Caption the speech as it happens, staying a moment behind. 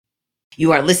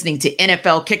You are listening to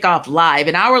NFL Kickoff Live,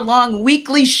 an hour-long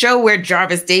weekly show where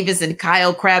Jarvis Davis and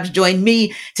Kyle Krabs join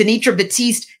me, Tanitra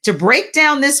Batiste, to break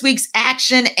down this week's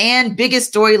action and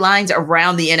biggest storylines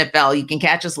around the NFL. You can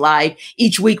catch us live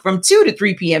each week from 2 to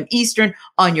 3 p.m. Eastern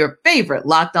on your favorite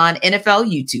Locked On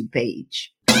NFL YouTube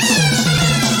page.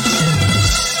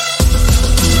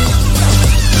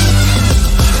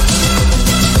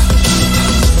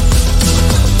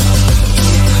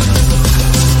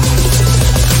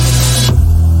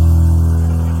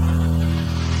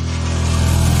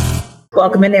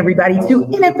 Welcome in, everybody, to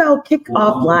NFL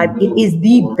Kickoff Live. It is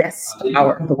the best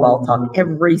hour of football talk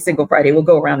every single Friday. We'll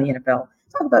go around the NFL,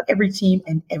 talk about every team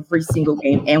and every single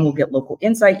game, and we'll get local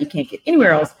insight you can't get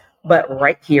anywhere else but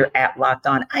right here at Locked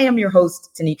On. I am your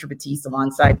host, Tanitra Batiste,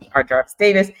 alongside our Jarvis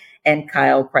Davis and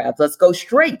Kyle Krabs. Let's go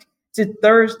straight to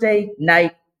Thursday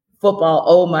night football.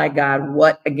 Oh, my God,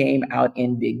 what a game out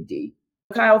in Big D.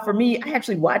 Kyle, for me, I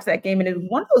actually watched that game, and it was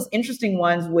one of those interesting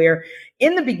ones where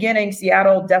in the beginning,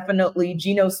 Seattle definitely,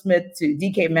 Geno Smith to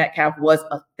DK Metcalf was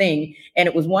a thing. And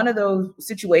it was one of those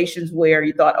situations where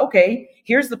you thought, okay,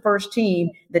 here's the first team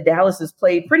that Dallas has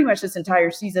played pretty much this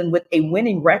entire season with a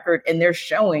winning record, and they're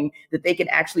showing that they can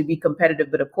actually be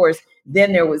competitive. But of course,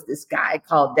 then there was this guy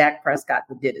called Dak Prescott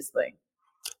that did his thing.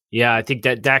 Yeah, I think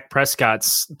that Dak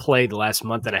Prescott's play the last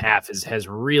month and a half has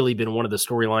really been one of the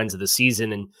storylines of the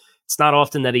season. And it's not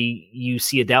often that you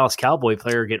see a Dallas Cowboy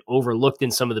player get overlooked in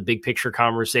some of the big picture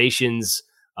conversations.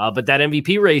 But that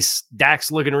MVP race, Dak's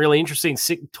looking really interesting.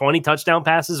 20 touchdown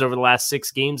passes over the last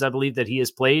 6 games, I believe, that he has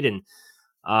played. And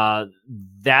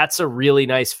that's a really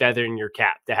nice feather in your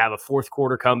cap to have a fourth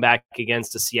quarter comeback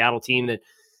against a Seattle team that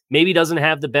maybe doesn't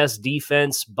have the best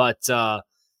defense, but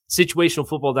situational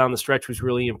football down the stretch was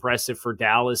really impressive for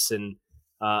Dallas. And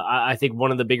I think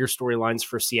one of the bigger storylines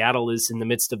for Seattle is in the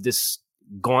midst of this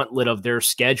gauntlet of their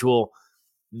schedule,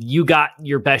 you got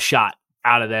your best shot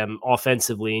out of them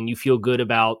offensively, and you feel good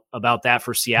about that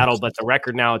for Seattle. But the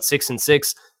record now at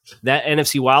 6-6, that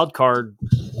NFC wildcard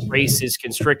race is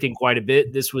constricting quite a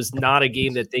bit. This was not a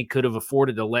game that they could have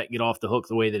afforded to let get off the hook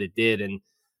the way that it did, and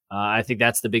I think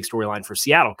that's the big storyline for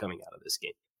Seattle coming out of this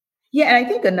game. Yeah, and I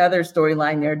think another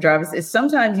storyline there, Jarvis, is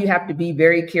sometimes you have to be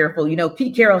very careful. You know,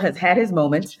 Pete Carroll has had his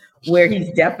moments where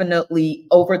he's definitely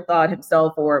overthought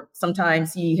himself, or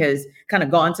sometimes he has kind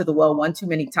of gone to the well one too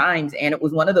many times. And it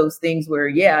was one of those things where,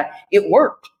 yeah, it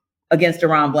worked against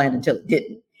Deron Bland until it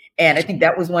didn't. And I think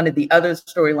that was one of the other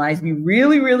storylines. Be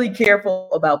really, really careful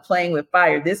about playing with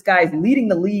fire. This guy's leading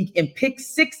the league in pick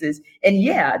sixes. And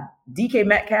yeah, DK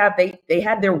Metcalf, they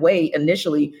had their way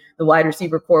initially, the wide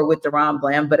receiver core with Deron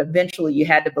Bland, but eventually you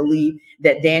had to believe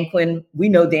that Dan Quinn, we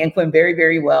know Dan Quinn very,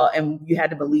 very well, and you had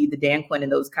to believe that Dan Quinn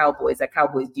and those Cowboys, that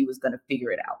Cowboys D was going to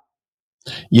figure it out.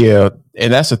 Yeah,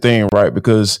 and that's the thing, right?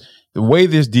 Because the way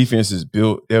this defense is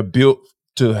built, they're built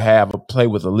to have a play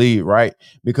with a lead, right?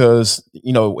 Because,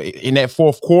 you know, in that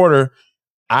fourth quarter,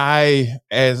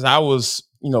 as I was,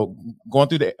 you know, going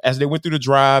through as they went through the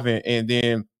drive and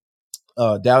then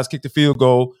Dallas kicked the field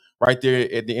goal right there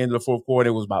at the end of the fourth quarter.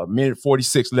 It was about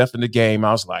 1:46 left in the game.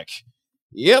 I was like,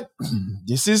 yep,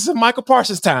 this is Michael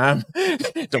Parsons time.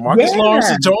 DeMarcus Lawrence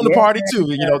is joining the party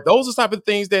too. You know, those are the type of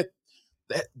things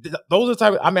those are the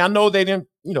type of, I mean, I know they didn't,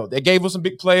 you know, they gave us some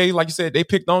big plays. Like you said, they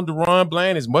picked on Deron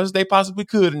Bland as much as they possibly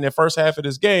could in their first half of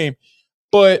this game.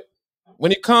 But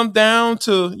when it comes down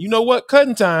to, you know what,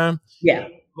 cutting time, yeah,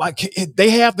 like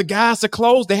they have the guys to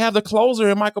close. They have the closer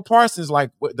in Michael Parsons.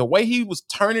 Like the way he was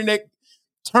turning that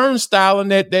turnstile and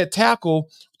that tackle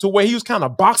to where he was kind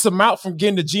of boxing him out from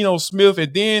getting to Geno Smith.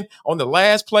 And then on the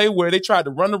last play where they tried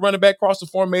to run the running back across the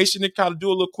formation and kind of do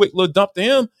a little quick little dump to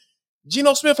him,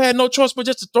 Geno Smith had no choice but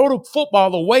just to throw the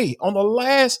football away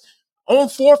on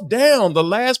fourth down, the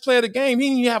last play of the game. He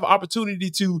didn't even have an opportunity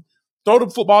to throw the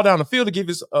football down the field to give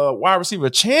his wide receiver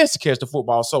a chance to catch the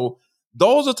football. So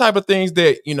those are the type of things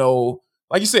that, you know,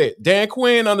 like you said, Dan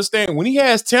Quinn understand when he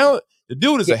has talent, the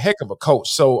dude is a heck of a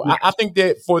coach. So I think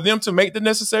that for them to make the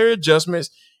necessary adjustments,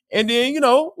 and then, you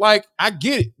know, like I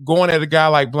get it going at a guy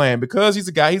like Bland because he's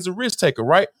a risk taker,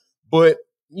 right? But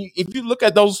if you look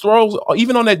at those throws,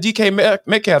 even on that DK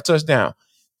Metcalf touchdown,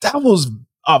 that was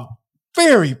a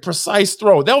very precise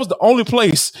throw. That was the only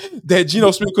place that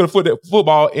Geno Smith could have put that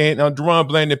football, and Deron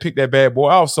Bland picked that bad boy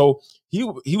off. So he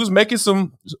was making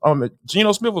some.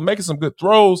 Geno Smith was making some good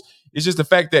throws. It's just the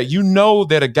fact that you know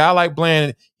that a guy like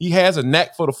Bland, he has a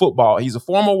knack for the football. He's a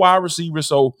former wide receiver,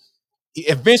 so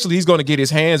eventually he's going to get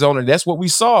his hands on it. That's what we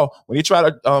saw when he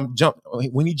tried to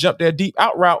jumped that deep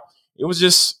out route. It was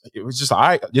just all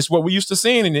right, just what we used to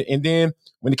seeing. And then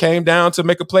when it came down to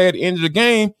make a play at the end of the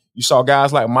game, you saw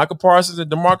guys like Michael Parsons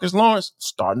and DeMarcus Lawrence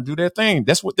starting to do their thing.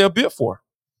 That's what they're built for.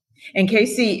 And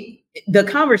KC, the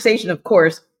conversation, of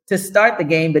course, to start the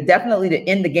game, but definitely to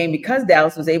end the game, because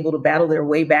Dallas was able to battle their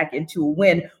way back into a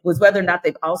win, was whether or not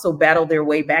they've also battled their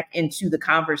way back into the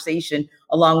conversation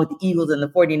along with the Eagles and the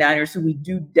 49ers, who we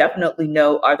do definitely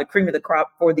know are the cream of the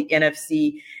crop for the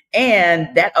NFC.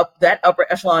 And that upper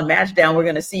echelon match down, we're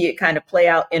going to see it kind of play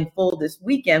out in full this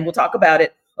weekend. We'll talk about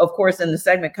it, of course, in the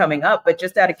segment coming up. But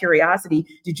just out of curiosity,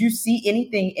 did you see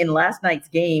anything in last night's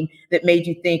game that made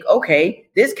you think, okay,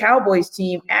 this Cowboys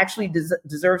team actually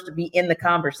deserves to be in the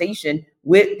conversation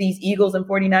with these Eagles and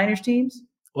 49ers teams?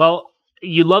 Well,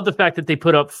 you love the fact that they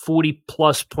put up 40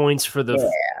 plus points for the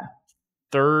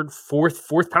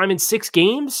fourth time in 6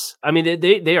 games. I mean,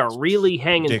 they are really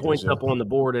hanging points up on the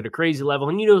board at a crazy level.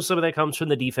 And some of that comes from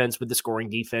the defense with the scoring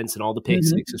defense and all the pick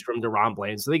sixes from DeRon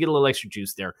Bland. So they get a little extra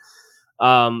juice there.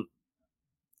 I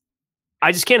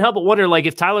just can't help but wonder, like,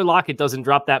 if Tyler Lockett doesn't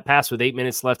drop that pass with 8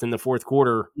 minutes left in the fourth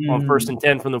quarter on 1st and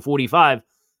 10 from the 45,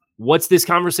 what's this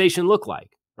conversation look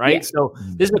like? Right. Yeah. So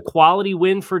this is a quality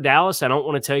win for Dallas. I don't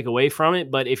want to take away from it,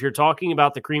 but if you're talking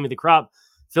about the cream of the crop,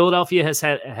 Philadelphia has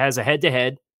a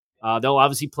head-to-head. They'll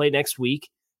obviously play next week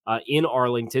in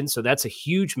Arlington, so that's a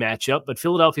huge matchup. But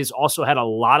Philadelphia's also had a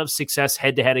lot of success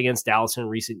head-to-head against Dallas in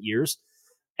recent years.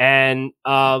 And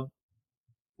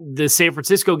the San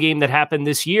Francisco game that happened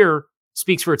this year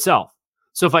speaks for itself.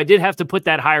 So if I did have to put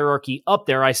that hierarchy up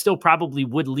there, I still probably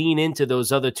would lean into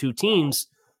those other two teams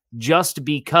just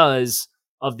because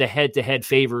of the head-to-head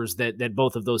favors that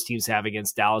both of those teams have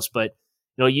against Dallas. But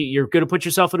you're going to put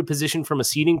yourself in a position from a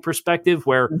seeding perspective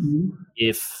where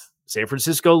if San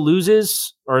Francisco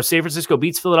loses or San Francisco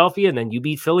beats Philadelphia and then you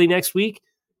beat Philly next week,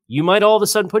 you might all of a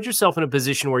sudden put yourself in a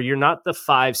position where you're not the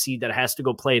 5 seed that has to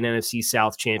go play an NFC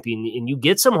South champion, and you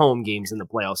get some home games in the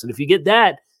playoffs. And if you get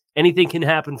that, anything can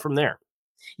happen from there.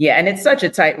 Yeah, and it's such a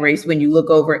tight race when you look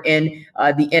over in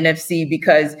the NFC,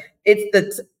 because it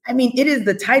is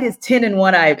the tightest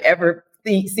 10-1 I've ever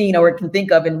seen or can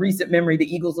think of in recent memory.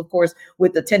 The Eagles, of course,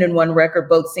 with the 10-1 record,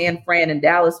 both San Fran and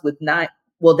Dallas with 9.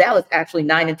 Well, Dallas actually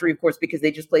 9-3, of course, because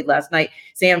they just played last night.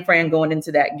 San Fran going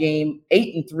into that game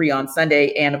 8-3 on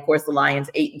Sunday, and of course the Lions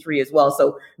 8-3 as well.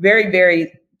 So very,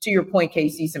 very, to your point,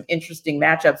 KC, some interesting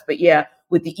matchups. But yeah,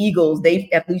 with the Eagles, they've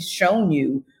at least shown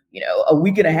you, a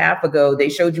week and a half ago, they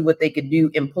showed you what they could do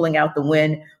in pulling out the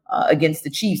win against the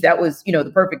Chiefs. That was,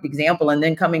 the perfect example. And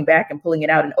then coming back and pulling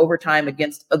it out in overtime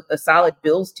against a solid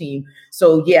Bills team.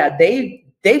 So yeah,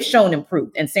 they've shown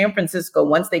improved. And San Francisco,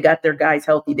 once they got their guys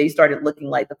healthy, they started looking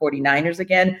like the 49ers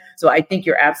again. So I think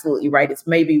you're absolutely right. It's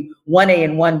maybe 1A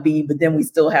and 1B, but then we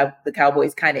still have the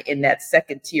Cowboys kind of in that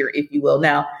second tier, if you will.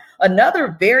 Now,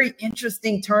 another very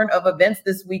interesting turn of events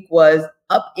this week was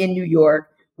up in New York.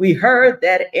 We heard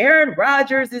that Aaron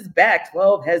Rodgers is back.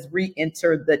 12 has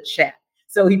re-entered the chat.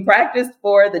 So he practiced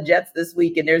for the Jets this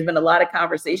week, and there's been a lot of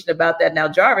conversation about that. Now,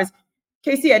 Jarvis,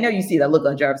 KC, I know you see that look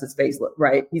on Jarvis's face,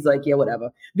 right? He's like, yeah,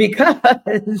 whatever. Because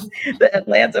the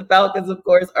Atlanta Falcons, of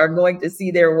course, are going to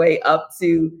see their way up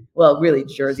to, well, really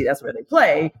Jersey, that's where they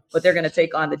play, but they're going to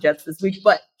take on the Jets this week.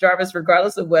 But Jarvis,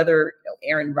 regardless of whether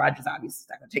Aaron Rodgers obviously is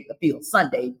not going to take the field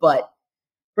Sunday, but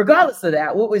regardless of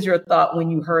that, what was your thought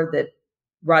when you heard that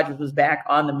Rodgers was back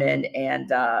on the mend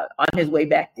and on his way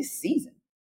back this season?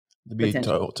 To be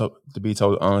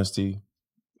told honesty,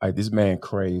 like, this man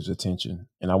craves attention,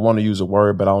 and I want to use a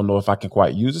word, but I don't know if I can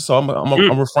quite use it, so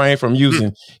I'm refrain from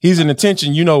using. He's an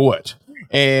attention, you know what,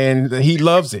 and he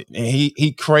loves it, and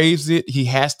he craves it. He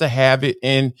has to have it,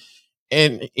 and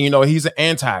he's an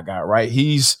anti guy, right?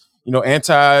 He's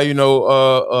anti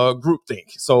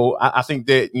groupthink. So I think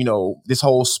that this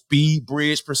whole speed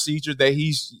bridge procedure that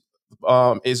he's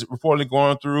is reportedly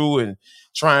going through and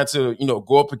trying to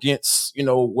go up against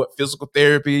what physical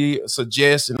therapy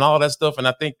suggests and all that stuff. And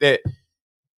I think that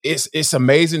it's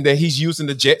amazing that he's using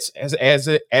the Jets as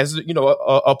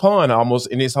a pawn almost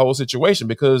in this whole situation,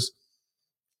 because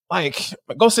like,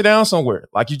 go sit down somewhere.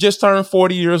 Like, you just turned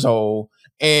 40 years old,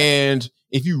 and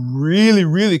if you really,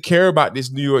 really care about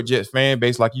this New York Jets fan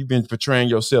base, like you've been portraying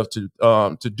yourself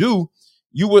to do,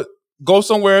 you would go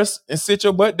somewhere else and sit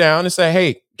your butt down and say,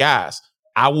 hey, guys,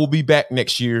 I will be back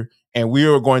next year, and we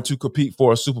are going to compete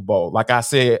for a Super Bowl. Like I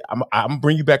said, I'm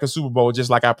bring you back a Super Bowl, just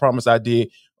like I promised I did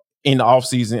in the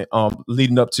offseason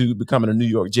leading up to becoming a New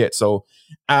York Jet. So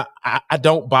I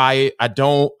don't buy it.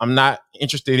 I'm not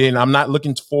interested in. I'm not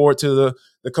looking forward to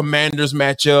the Commanders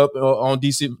matchup on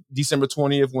December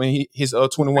 20th when his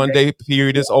 21-day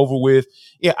period is over with.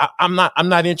 Yeah, I'm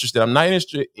not interested. I'm not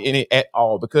interested in it at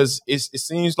all, because it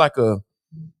seems like a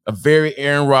very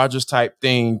Aaron Rodgers type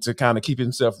thing to kind of keep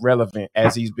himself relevant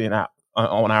as he's been out.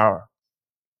 on our.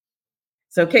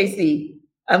 So Casey,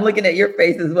 I'm looking at your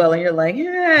face as well, and you're like,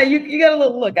 yeah, you got a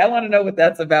little look. I want to know what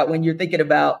that's about when you're thinking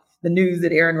about the news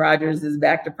that Aaron Rodgers is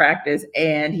back to practice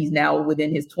and he's now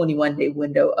within his 21-day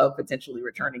window of potentially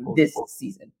returning this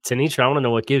season. Tanisha, I want to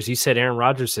know what gives. You said Aaron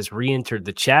Rodgers has re-entered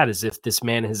the chat as if this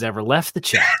man has ever left the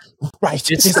chat. Right.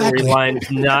 This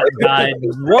storyline's not died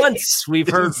once. We've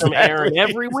heard from Aaron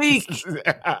every week.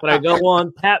 But I go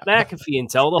on Pat McAfee and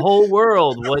tell the whole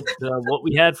world what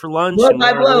we had for lunch. Blow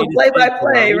by blow, play by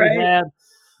play, right?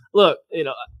 Look,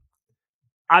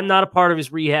 I'm not a part of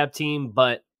his rehab team,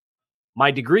 but my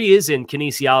degree is in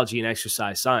kinesiology and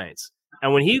exercise science.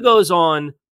 And when he goes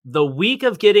on the week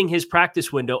of getting his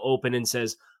practice window open and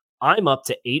says, I'm up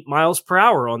to 8 miles per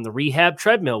hour on the rehab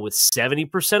treadmill with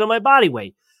 70% of my body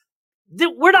weight,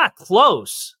 we're not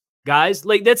close, guys.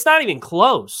 Like, that's not even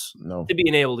close to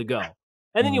being able to go.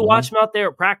 And then you watch him out there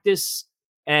at practice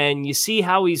and you see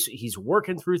how he's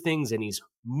working through things and he's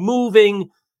moving.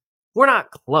 We're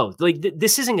not close. Like,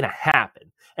 this isn't going to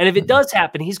happen. And if it does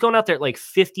happen, he's going out there at like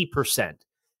 50%.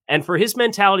 And for his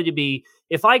mentality to be,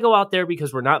 if I go out there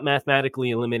because we're not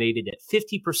mathematically eliminated at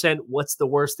 50%, what's the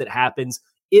worst that happens?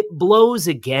 It blows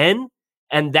again.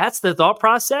 And that's the thought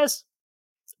process.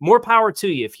 More power to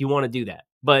you if you want to do that.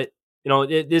 But,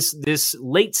 this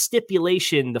late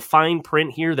stipulation, the fine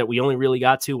print here that we only really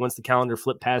got to once the calendar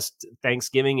flipped past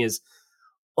Thanksgiving is,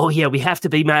 oh, yeah, we have to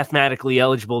be mathematically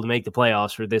eligible to make the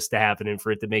playoffs for this to happen and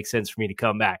for it to make sense for me to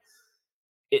come back.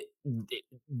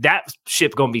 That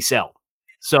ship going to be sailed.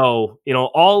 So,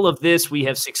 all of this, we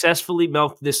have successfully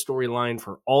milked this storyline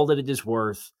for all that it is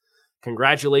worth.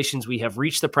 Congratulations. We have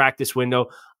reached the practice window.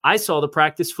 I saw the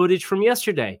practice footage from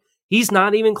yesterday. He's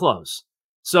not even close.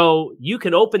 So you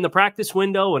can open the practice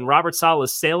window and Robert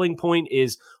Saleh's sailing point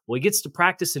is, well, he gets to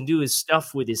practice and do his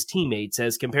stuff with his teammates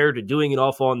as compared to doing it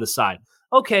off on the side.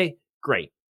 Okay,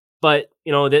 great. But,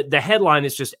 the headline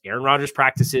is just Aaron Rodgers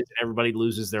practices and everybody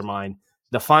loses their mind.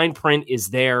 The fine print is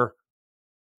there.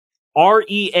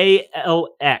 REALX,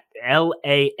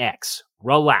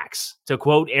 relax, to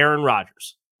quote Aaron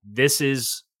Rodgers. This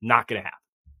is not going to happen.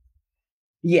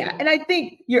 Yeah, and I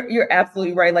think you're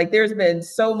absolutely right. Like, there's been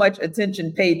so much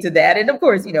attention paid to that. And of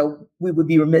course, we would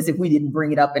be remiss if we didn't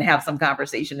bring it up and have some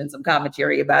conversation and some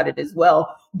commentary about it as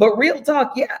well. But real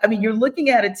talk, yeah, I mean, you're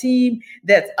looking at a team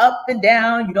that's up and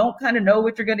down. You don't kind of know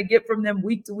what you're going to get from them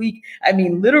week to week. I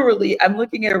mean, literally, I'm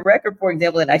looking at a record, for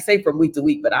example, and I say from week to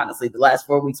week, but honestly, the last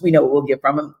 4 weeks, we know what we'll get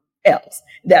from them else.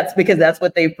 That's because that's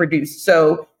what they've produced.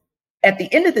 So at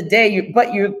the end of the day,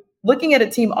 you're looking at a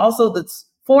team also that's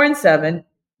 4-7.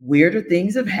 Weirder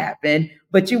things have happened,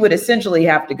 but you would essentially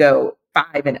have to go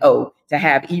 5-0 to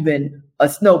have even a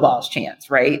snowball's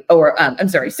chance, right? Or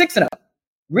 6-0,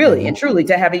 really and truly,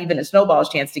 to have even a snowball's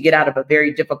chance to get out of a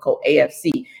very difficult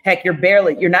AFC. Heck, you're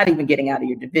not even getting out of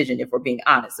your division, if we're being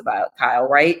honest about it, Kyle,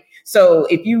 right? So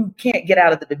if you can't get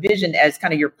out of the division as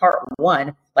kind of your part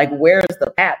one, like, where's the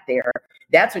path there?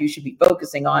 That's what you should be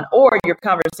focusing on. Or your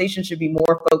conversation should be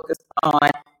more focused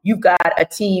on, you've got a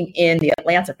team in the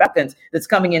Atlanta Falcons that's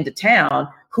coming into town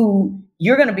who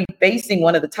you're going to be facing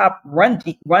one of the top run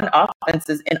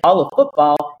offenses in all of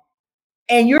football.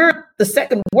 And you're the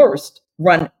second worst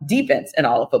run defense in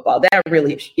all of football. That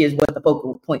really is what the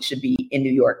focal point should be in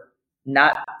New York.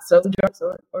 Not so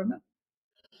or not.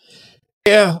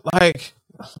 Yeah, like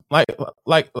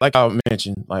I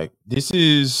mentioned, like, this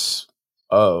is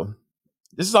all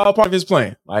part of his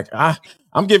plan. Like,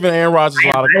 I'm giving Aaron Rodgers a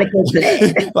lot of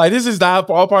credit. Like, this is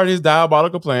all part of his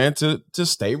diabolical plan to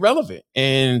stay relevant.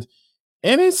 And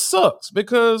it sucks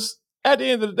because at the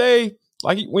end of the day,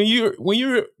 like, when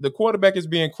you're the quarterback is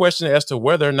being questioned as to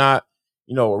whether or not,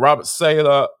 Robert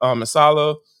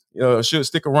Saleh should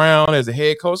stick around as a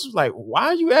head coach. It's like, why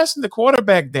are you asking the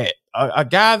quarterback that? A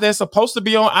guy that's supposed to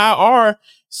be on IR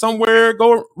somewhere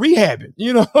go rehabbing.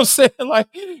 You know what I'm saying? Like,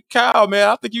 Kyle, man,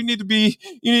 I think you need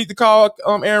to call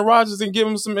Aaron Rodgers and give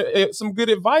him some good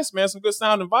advice, man, some good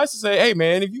sound advice to say, hey,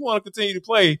 man, if you want to continue to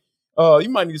play, you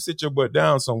might need to sit your butt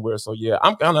down somewhere. So yeah,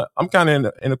 I'm kind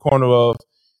of in the corner of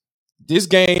this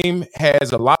game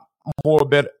has a lot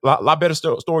better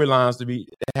storylines to be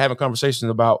having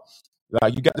conversations about.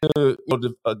 Like, you got the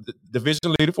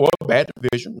division leader for a bad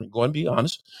division, we're going to be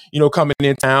honest, coming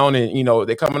in town, and,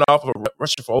 they're coming off of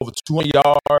rushing for over 200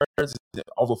 yards,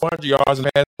 over 400 yards in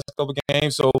the past couple of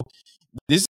games. So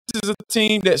this is a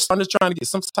team that's trying to get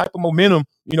some type of momentum,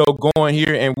 going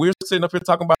here. And we're sitting up here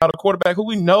talking about a quarterback who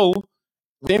we know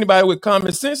anybody with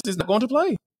common sense is not going to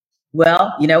play.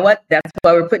 Well, you know what? That's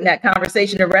why we're putting that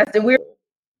conversation to rest. And we're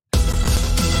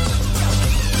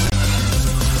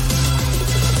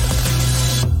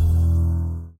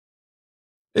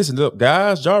Listen up,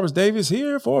 guys. Jarvis Davis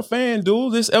here for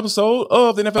FanDuel. This episode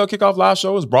of the NFL Kickoff Live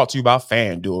Show is brought to you by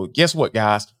FanDuel. Guess what,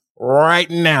 guys? Right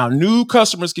now, new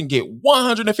customers can get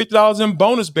 $150 in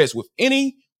bonus bets with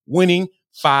any winning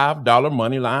 $5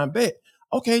 money line bet.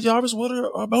 Okay, Jarvis, what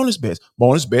are bonus bets?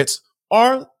 Bonus bets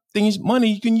are money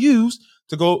you can use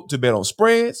to go to bet on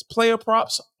spreads, player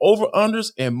props,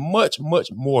 over-unders, and much,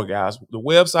 much more, guys. The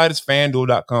website is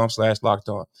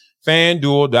FanDuel.com/lockedon.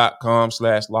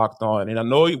 FanDuel.com/lockedon. And I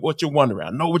know what you're wondering.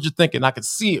 I know what you're thinking. I can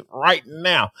see it right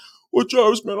now. Well,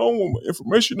 Jarvis, man, I don't want my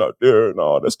information out there and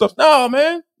all that stuff. No,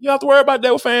 man, you don't have to worry about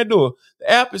that with FanDuel.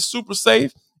 The app is super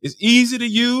safe. It's easy to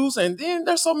use. And then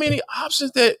there's so many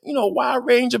options that, wide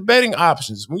range of betting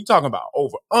options. When you're talking about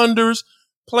over-unders,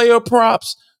 player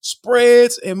props,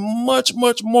 spreads, and much,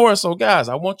 much more. So, guys,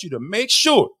 I want you to make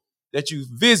sure that you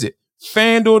visit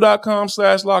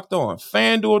FanDuel.com/lockedon.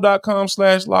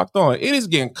 FanDuel.com/lockedon. It is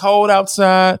getting cold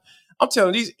outside. I'm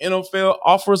telling you, these NFL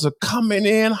offers are coming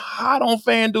in hot on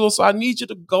FanDuel. So I need you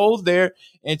to go there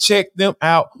and check them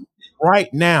out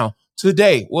right now,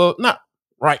 today. Well, not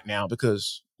right now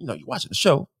because, you're watching the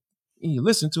show and you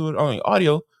listen to it on your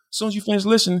audio. As soon as you finish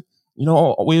listening,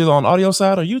 whether on audio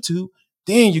side or YouTube,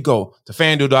 then you go to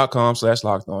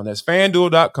FanDuel.com/lockedon. That's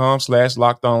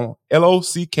FanDuel.com/lockedon.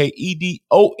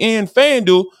 LOCKEDON.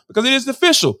 FanDuel, because it is the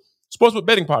official sportsbook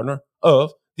betting partner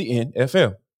of the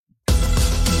NFL.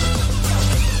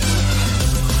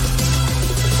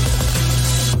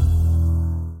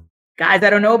 Guys, I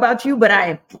don't know about you, but I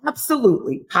am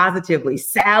absolutely, positively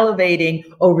salivating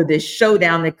over this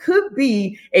showdown that could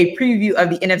be a preview of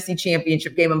the NFC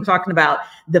Championship game. I'm talking about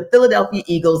the Philadelphia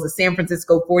Eagles, the San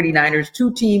Francisco 49ers,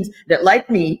 two teams that, like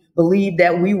me, believe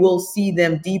that we will see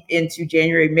them deep into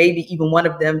January, maybe even one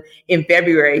of them in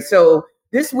February. So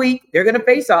this week, they're going to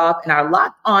face off, and our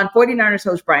Locked On 49ers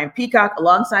host, Brian Peacock,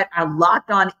 alongside our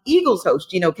Locked On Eagles host,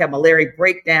 Gino Camilleri,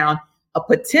 break down a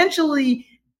potentially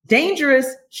dangerous,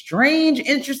 strange,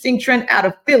 interesting trend out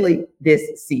of Philly this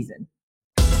season.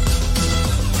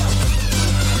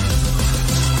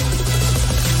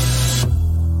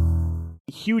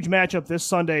 Huge matchup this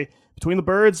Sunday between the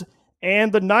Birds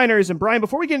and the Niners. And Brian,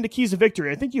 before we get into keys of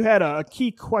victory, I think you had a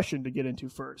key question to get into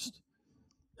first.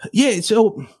 Yeah.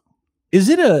 So is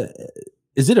it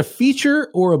a feature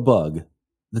or a bug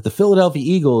that the Philadelphia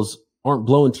Eagles aren't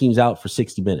blowing teams out for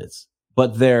 60 minutes,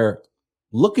 but they're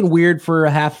looking weird for a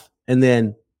half and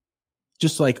then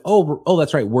just like, oh,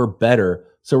 that's right, we're better.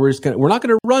 So we're not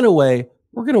gonna run away.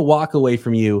 We're gonna walk away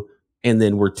from you, and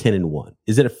then we're 10-1.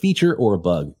 Is it a feature or a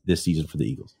bug this season for the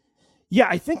Eagles? Yeah,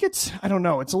 I think I don't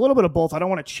know. It's a little bit of both. I don't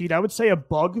want to cheat. I would say a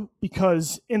bug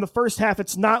because in the first half,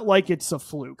 it's not like it's a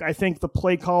fluke. I think the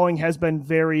play calling has been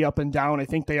very up and down. I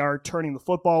think they are turning the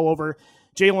football over.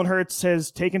 Jalen Hurts has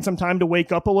taken some time to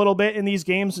wake up a little bit in these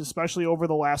games, especially over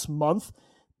the last month,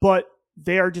 but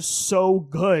they are just so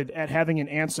good at having an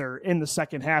answer in the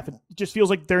second half. It just feels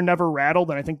like they're never rattled,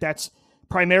 and I think that's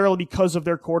primarily because of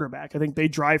their quarterback. I think they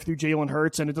drive through Jalen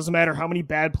Hurts, and it doesn't matter how many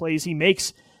bad plays he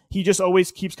makes, he just always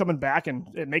keeps coming back, and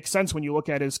it makes sense when you look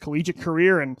at his collegiate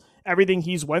career and everything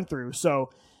he's went through. So,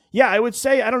 yeah, I would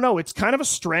say, I don't know, it's kind of a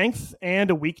strength and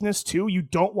a weakness, too. You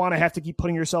don't want to have to keep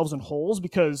putting yourselves in holes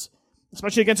because,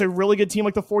 especially against a really good team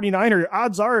like the 49ers,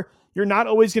 odds are you're not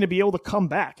always going to be able to come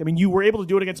back. I mean, you were able to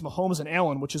do it against Mahomes and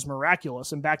Allen, which is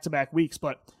miraculous in back-to-back weeks,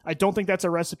 but I don't think that's a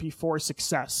recipe for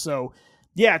success. So,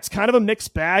 yeah, it's kind of a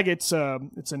mixed bag. It's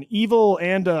an evil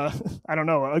and I don't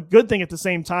know, a good thing at the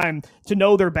same time to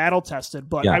know they're battle-tested,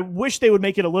 but yeah. I wish they would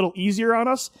make it a little easier on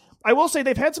us. I will say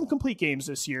they've had some complete games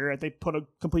this year. They put a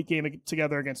complete game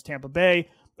together against Tampa Bay,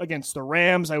 against the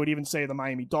Rams. I would even say the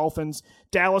Miami Dolphins.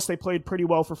 Dallas, they played pretty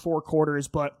well for 4 quarters,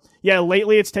 but yeah,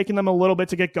 lately it's taken them a little bit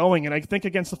to get going. And I think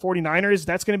against the 49ers,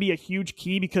 that's going to be a huge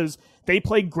key because they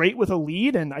play great with a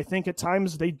lead. And I think at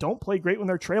times they don't play great when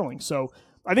they're trailing. So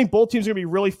I think both teams are going to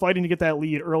be really fighting to get that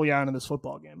lead early on in this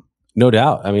football game. No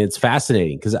doubt. I mean, it's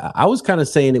fascinating because I was kind of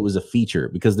saying it was a feature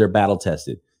because they're battle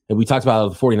tested. And we talked about how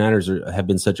the 49ers have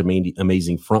been such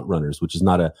amazing front runners, which is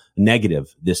not a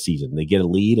negative this season. They get a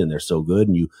lead and they're so good.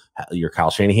 And you're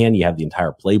Kyle Shanahan. You have the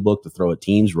entire playbook to throw at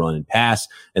teams, run and pass.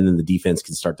 And then the defense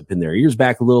can start to pin their ears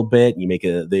back a little bit. And you make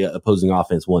the opposing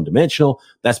offense one-dimensional.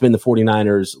 That's been the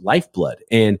 49ers' lifeblood.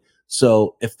 And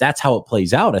so if that's how it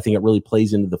plays out, I think it really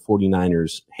plays into the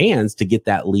 49ers' hands to get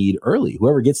that lead early.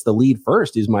 Whoever gets the lead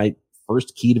first is my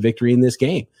first key to victory in this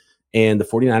game. And the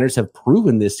 49ers have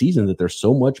proven this season that they're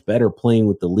so much better playing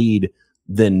with the lead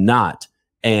than not.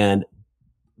 And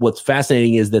what's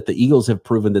fascinating is that the Eagles have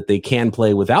proven that they can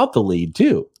play without the lead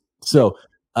too. So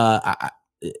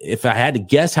if I had to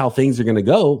guess how things are going to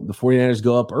go, the 49ers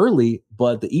go up early,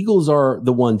 but the Eagles are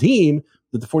the one team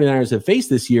that the 49ers have faced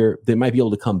this year, they might be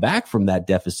able to come back from that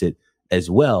deficit as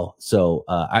well. So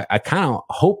I kind of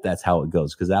hope that's how it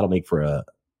goes, because that'll make for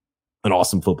an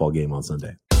awesome football game on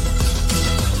Sunday.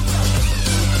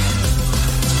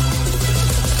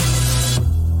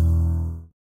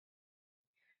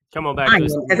 Come on back.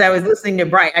 As I was listening to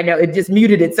Brian, I know it just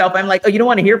muted itself. I'm like, oh, you don't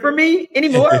want to hear from me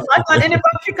anymore? Live on NFL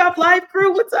Kickoff Live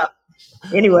crew, what's up?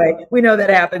 Anyway, we know that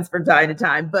happens from time to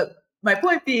time. But my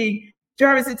point being,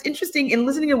 Jarvis, it's interesting in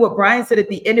listening to what Brian said at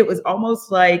the end. It was almost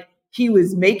like he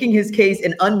was making his case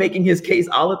and unmaking his case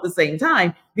all at the same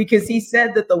time, because he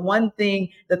said that the one thing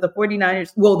that the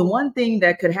 49ers, the one thing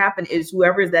that could happen is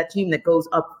whoever is that team that goes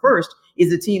up first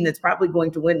is a team that's probably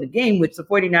going to win the game, which the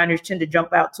 49ers tend to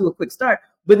jump out to a quick start.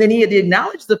 But then he had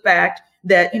acknowledged the fact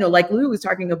that, like Lou was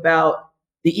talking about,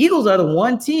 the Eagles are the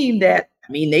one team that,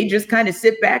 they just kind of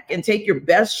sit back and take your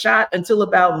best shot until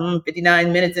about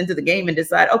 59 minutes into the game and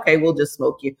decide, okay, we'll just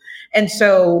smoke you. And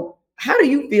so how do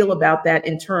you feel about that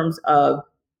in terms of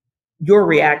your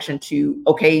reaction to,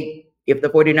 okay, if the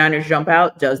 49ers jump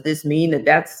out, does this mean that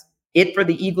that's it for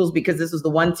the Eagles because this is the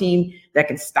one team that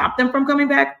can stop them from coming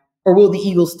back? Or will the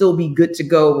Eagles still be good to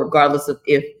go regardless of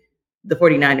if the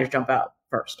 49ers jump out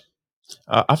first?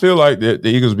 I feel like the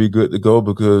Eagles will be good to go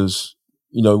because,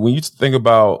 when you think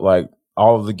about like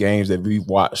all of the games that we've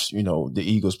watched, the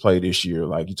Eagles play this year,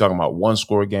 like you're talking about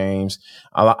 1-score games.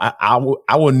 I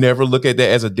will never look at that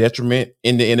as a detriment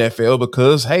in the NFL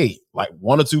because, hey, like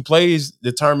 1 or 2 plays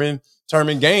determine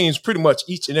games pretty much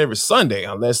each and every Sunday,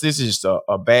 unless this is just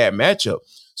a bad matchup.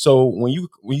 So when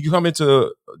you come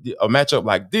into a matchup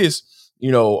like this,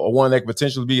 one that could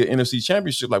potentially be an NFC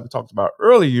championship, like we talked about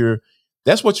earlier,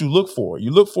 that's what you look for.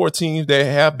 You look for teams that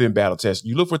have been battle tested.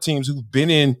 You look for teams who've been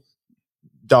in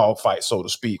dog fights, so to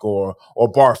speak, or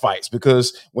bar fights,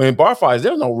 because when in bar fights,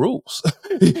 there's no rules.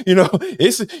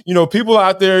 It's, people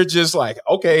out there just like,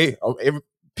 okay,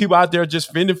 people out there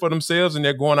just fending for themselves, and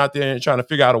they're going out there and trying to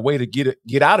figure out a way to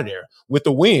get out of there with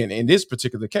the win. In this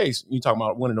particular case, you're talking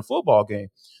about winning a football game.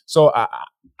 So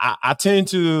I tend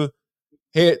to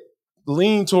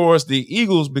lean towards the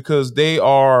Eagles because they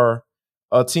are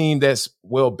a team that's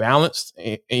well balanced,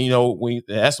 and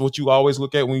that's what you always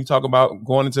look at when you talk about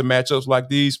going into matchups like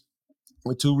these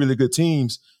with 2 really good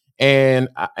teams. And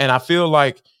I feel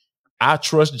like I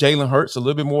trust Jalen Hurts a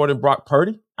little bit more than Brock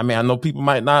Purdy. I know people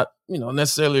might not,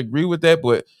 necessarily agree with that,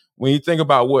 but when you think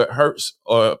about what Hurts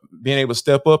being able to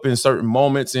step up in certain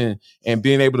moments and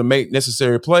being able to make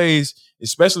necessary plays,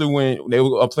 especially when they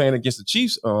were playing against the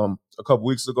Chiefs a couple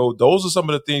weeks ago, those are some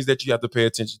of the things that you have to pay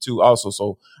attention to also.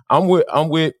 So I'm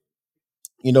with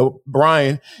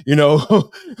Brian,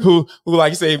 who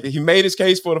like you say, he made his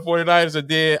case for the 49ers, and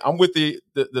then I'm with the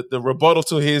rebuttal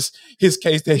to his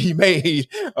case that he made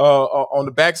on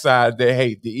the backside that,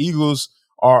 hey, the Eagles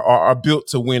are built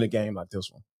to win a game like this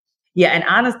one. Yeah, and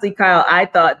honestly, Kyle, I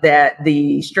thought that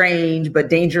the strange but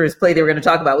dangerous play they were going to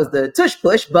talk about was the tush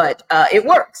push, but it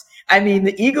works.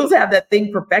 The Eagles have that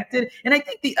thing perfected. And I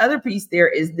think the other piece there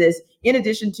is this, in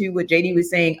addition to what JD was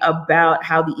saying about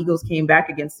how the Eagles came back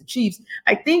against the Chiefs,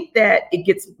 I think that it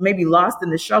gets maybe lost in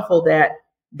the shuffle that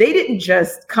they didn't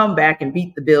just come back and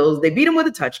beat the Bills. They beat them with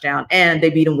a touchdown, and they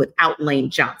beat them without Lane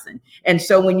Johnson. And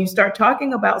so when you start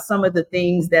talking about some of the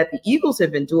things that the Eagles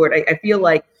have endured, I feel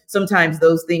like sometimes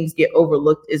those things get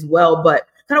overlooked as well. But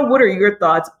kind of what are your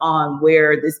thoughts on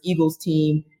where this Eagles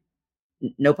team,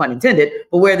 no pun intended,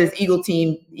 but where this Eagles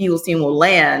team will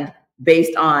land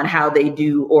based on how they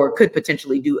do or could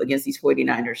potentially do against these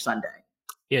 49ers Sunday?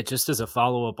 Yeah, just as a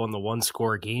follow-up on the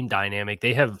 1-score game dynamic,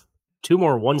 they have 2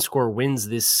 more 1-score wins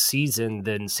this season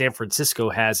than San Francisco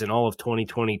has in all of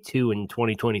 2022 and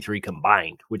 2023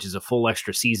 combined, which is a full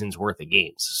extra season's worth of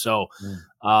games. So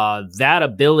that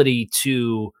ability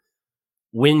to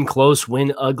win close,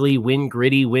 win ugly, win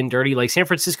gritty, win dirty, like San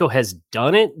Francisco has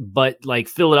done it, but like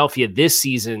Philadelphia this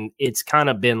season, it's kind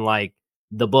of been like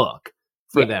the book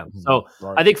for them. So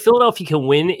I think Philadelphia can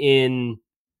win in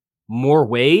more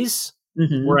ways,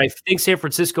 where I think San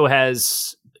Francisco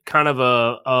has kind of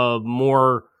a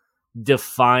more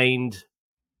defined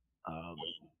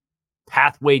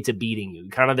pathway to beating you.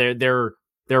 Kind of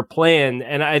their plan,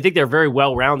 and I think they're very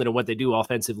well rounded in what they do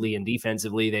offensively and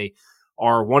defensively. They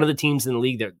are one of the teams in the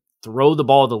league that throw the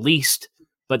ball the least,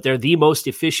 but they're the most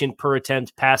efficient per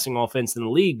attempt passing offense in the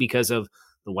league because of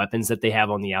the weapons that they have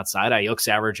on the outside. Ayuk's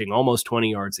averaging almost 20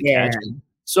 yards a catch.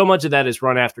 So much of that is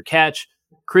run after catch.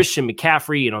 Christian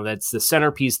McCaffrey, that's the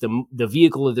centerpiece, the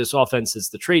vehicle of this offense is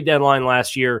the trade deadline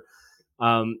last year.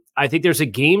 I think there's a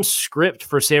game script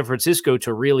for San Francisco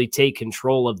to really take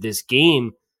control of this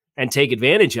game and take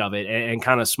advantage of it and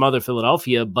kind of smother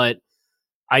Philadelphia. But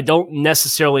I don't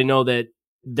necessarily know that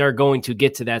they're going to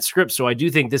get to that script. So I do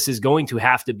think this is going to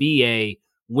have to be a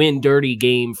win dirty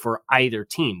game for either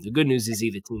team. The good news is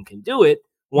either team can do it.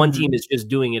 One team is just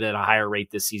doing it at a higher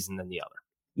rate this season than the other.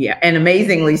 Yeah, and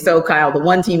amazingly so, Kyle, the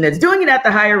one team that's doing it at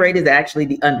the higher rate is actually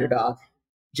the underdog.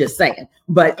 Just saying.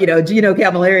 But, Gino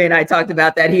Camilleri and I talked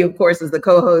about that. He, of course, is the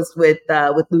co-host with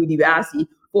Louis DiBiase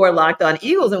for Locked On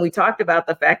Eagles. And we talked about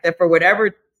the fact that for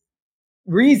whatever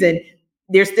reason,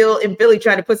 they're still in Philly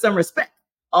trying to put some respect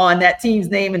on that team's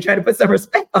name and trying to put some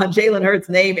respect on Jalen Hurts'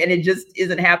 name. And it just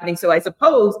isn't happening. So I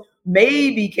suppose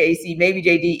maybe Casey, maybe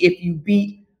JD, if you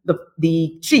beat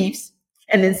the Chiefs,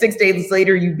 and then 6 days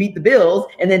later you beat the Bills,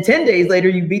 and then 10 days later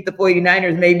you beat the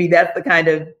 49ers, maybe that's the kind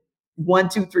of 1,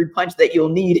 2, 3 punch that you'll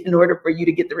need in order for you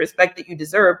to get the respect that you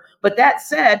deserve. But that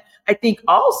said, I think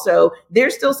also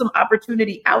there's still some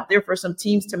opportunity out there for some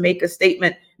teams to make a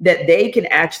statement that they can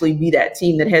actually be that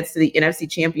team that heads to the NFC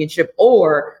Championship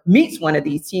or meets one of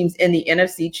these teams in the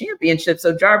NFC Championship.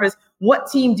 So Jarvis, what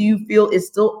team do you feel is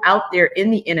still out there in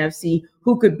the NFC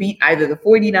who could beat either the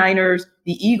 49ers,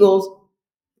 the Eagles,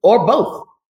 or both?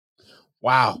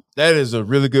 Wow, that is a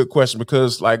really good question,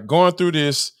 because like going through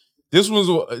this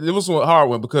was a hard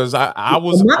one, because I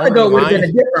was a month ago would have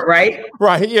been different, right?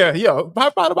 Right, yeah.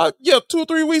 About 2 or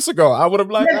 3 weeks ago, I would have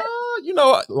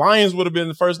Lions would have been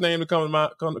the first name to come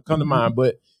to mind,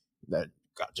 but that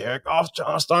got Jared Goff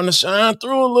starting to shine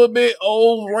through a little bit.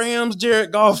 Old Rams,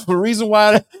 Jared Goff. The reason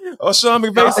why Sean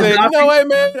McVay said, hey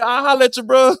man, I'll holler at you,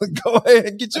 bro. Go ahead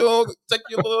and take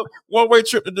your little one-way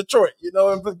trip to Detroit.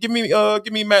 And give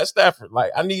me Matt Stafford.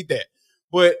 Like, I need that.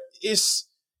 But it's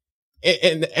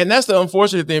and that's the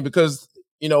unfortunate thing, because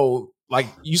like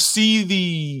you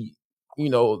see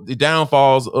the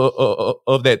downfalls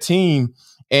of that team.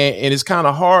 And it's kind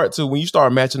of hard to, when you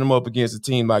start matching them up against a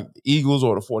team like the Eagles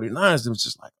or the 49ers, it was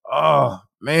just like, oh,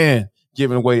 man,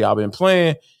 giving away y'all been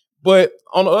playing. But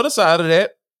on the other side of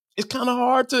that, it's kind of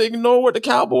hard to ignore what the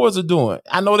Cowboys are doing.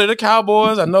 I know they're the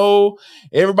Cowboys. I know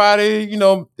everybody,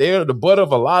 they're the butt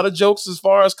of a lot of jokes as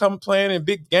far as playing in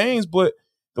big games. But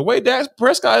the way Dak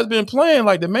Prescott has been playing,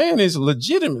 like, the man is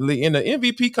legitimately in the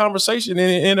MVP conversation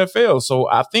in the NFL. So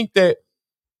I think that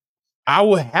I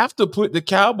would have to put the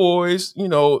Cowboys,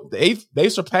 they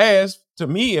surpassed, to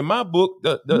me, in my book,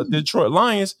 the Detroit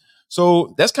Lions.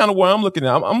 So that's kind of where I'm looking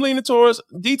at. I'm leaning towards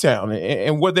D-Town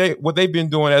and what they've been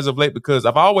doing as of late, because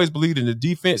I've always believed in the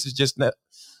defense. It's just not,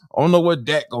 I don't know what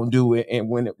Dak gonna do and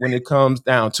when it comes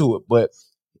down to it. But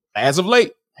as of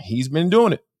late, he's been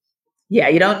doing it. Yeah,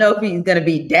 you don't know if he's going to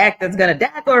be Dak that's going to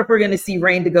Dak, or if we're going to see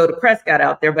Rain Dakota Prescott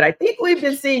out there. But I think we've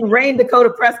been seeing Rain Dakota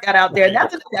Prescott out there. And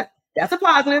that's a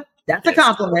positive. That's a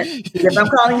compliment. If I'm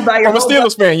calling you by your I'm a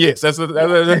Steelers fan, yes. That's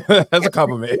a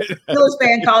compliment. Steelers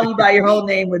fan calling you by your whole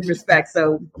name with respect.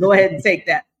 So go ahead and take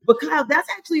that. But Kyle, that's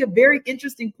actually a very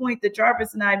interesting point that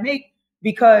Jarvis and I make,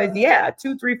 because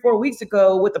 2, 3, 4 weeks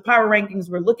ago, what the power rankings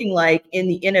were looking like in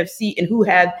the NFC and who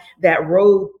had that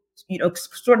road,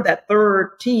 sort of that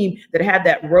third team that had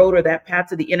that road or that path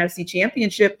to the NFC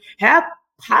Championship, have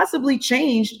possibly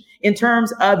changed in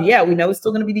terms of, we know it's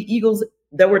still going to be the Eagles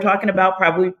that we're talking about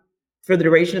probably for the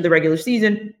duration of the regular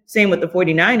season. Same with the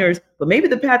 49ers, but maybe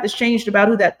the path has changed about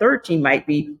who that third team might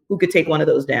be, who could take one of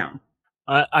those down.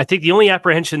 I think the only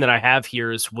apprehension that I have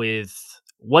here is with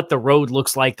what the road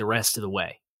looks like the rest of the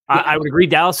way. I would agree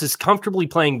Dallas is comfortably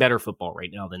playing better football right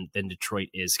now than Detroit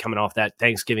is, coming off that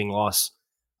Thanksgiving loss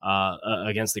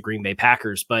against the Green Bay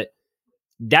Packers. But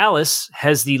Dallas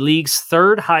has the league's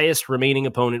third highest remaining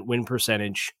opponent win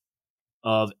percentage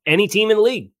of any team in the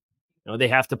league. They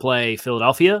have to play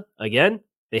Philadelphia again.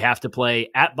 They have to play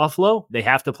at Buffalo. They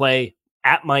have to play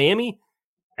at Miami,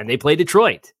 and they play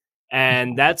Detroit.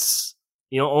 And that's,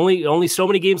 only so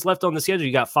many games left on the schedule.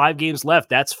 You got 5 games left.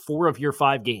 That's 4 of your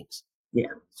 5 games. Yeah.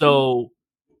 So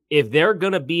if they're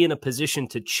going to be in a position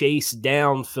to chase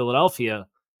down Philadelphia,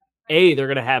 A, they're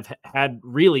going to have had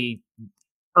really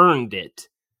earned it.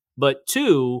 But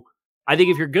 2, I think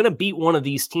if you're going to beat one of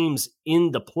these teams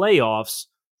in the playoffs,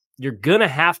 you're going to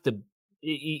have to,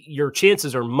 your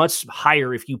chances are much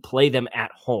higher if you play them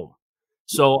at home.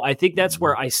 So I think that's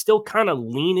where I still kind of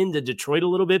lean into Detroit a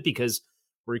little bit, because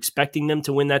we're expecting them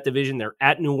to win that division. They're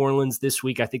at New Orleans this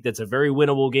week. I think that's a very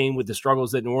winnable game with the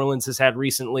struggles that New Orleans has had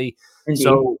recently. Indeed.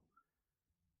 So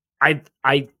I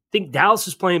think Dallas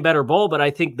is playing better ball, but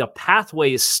I think the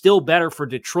pathway is still better for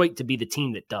Detroit to be the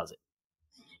team that does it.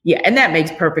 Yeah, and that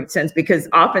makes perfect sense, because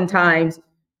oftentimes,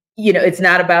 it's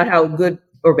not about how good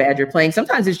or bad you're playing.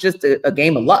 Sometimes it's just a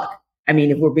game of luck. I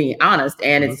mean, if we're being honest,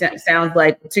 and it sounds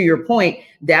like, to your point,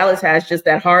 Dallas has just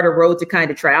that harder road to kind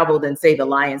of travel than, say, the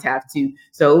Lions have to.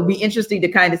 So it would be interesting to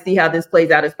kind of see how this plays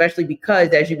out, especially because,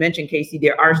 as you mentioned, Casey,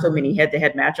 there are so many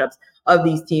head-to-head matchups of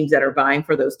these teams that are vying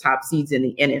for those top seeds in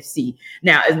the NFC.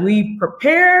 Now, as we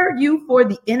prepare you for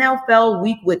the NFL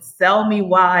week with Sell Me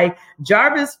Why,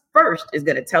 Jarvis first is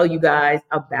going to tell you guys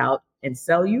about and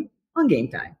sell you on Game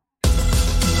Time.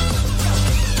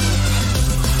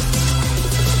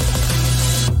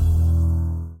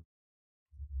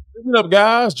 Listen up,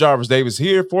 guys. Jarvis Davis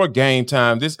here for Game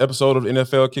Time. This episode of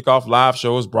NFL Kickoff Live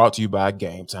Show is brought to you by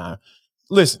Game Time.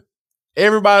 Listen,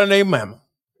 everybody named Mama,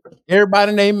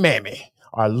 everybody named Mammy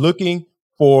are looking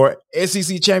for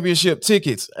SEC championship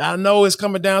tickets. I know it's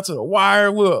coming down to the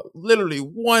wire. We're literally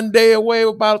one day away,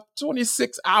 about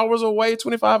 26 hours away,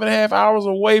 25 and a half hours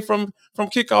away from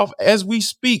kickoff as we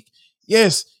speak.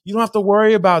 Yes, you don't have to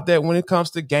worry about that when it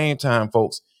comes to Game Time,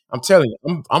 folks. I'm telling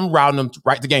you, I'm routing them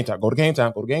right to Game Time. Go to Game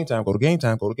Time, go to Game Time, go to Game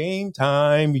Time, go to Game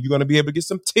Time. You're going to be able to get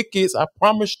some tickets, I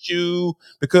promised you,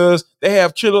 because they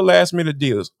have killer last minute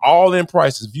deals, all in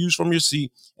prices, views from your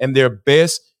seat, and their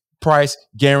best price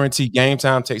guarantee. Game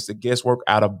Time takes the guesswork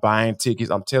out of buying tickets.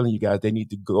 I'm telling you guys, you need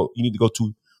to go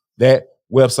to that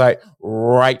website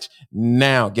right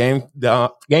now,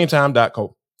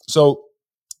 gametime.co. So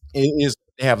they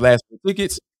have last minute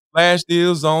tickets, flash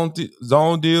deals,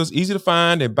 zone deals, easy to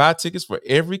find and buy tickets for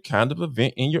every kind of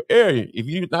event in your area. If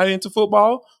you're not into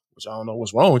football, which I don't know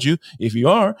what's wrong with you, if you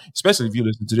are, especially if you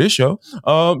listen to this show,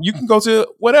 you can go to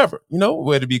whatever,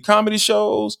 whether it be comedy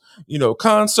shows,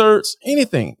 concerts,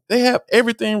 anything. They have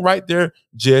everything right there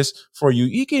just for you.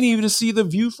 You can even see the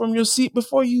view from your seat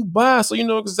before you buy, so you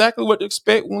know exactly what to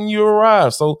expect when you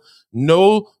arrive. So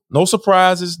no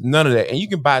surprises, none of that. And you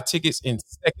can buy tickets in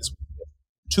seconds.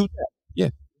 Two.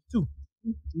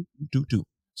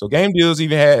 So Game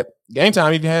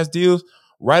Time even has deals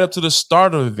right up to the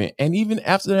start of the event, and even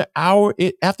after the hour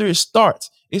after it starts.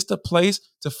 It's the place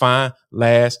to find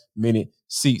last minute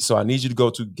seats. So I need you to go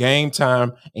to Game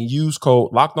Time and use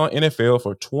code LOCKEDONNFL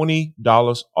for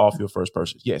 $20 off your first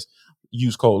purchase. Yes,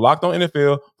 use code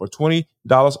LOCKEDONNFL for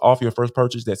 $20 off your first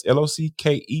purchase. That's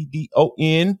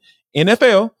LOCKEDON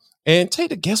NFL. And take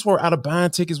the guesswork out of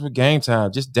buying tickets with Game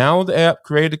Time. Just download the app,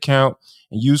 create an account,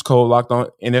 and use code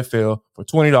LOCKEDONNFL for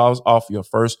 $20 off your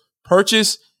first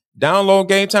purchase. Download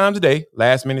Game Time today.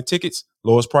 Last minute tickets,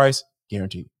 lowest price,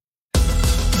 guaranteed.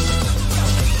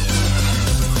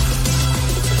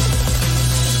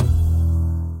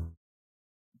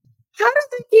 How does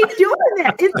it keep doing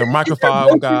that? The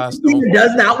microphone guys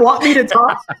does not want me to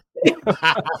talk.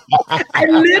 I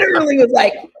literally was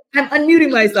like, I'm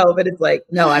unmuting myself, and it's like,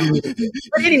 no, I'm muted.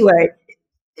 But anyway,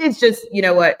 it's just, you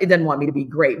know what? It doesn't want me to be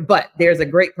great, but there's a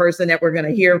great person that we're going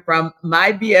to hear from,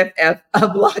 my BFF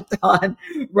of Locked On,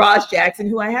 Ross Jackson,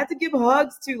 who I had to give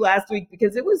hugs to last week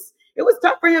because it was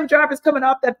tough for him, Jarvis, coming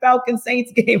off that Falcons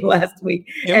Saints game last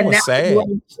week. It was sad.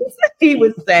 He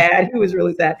was sad. He was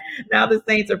really sad. Now the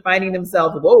Saints are finding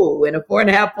themselves, in a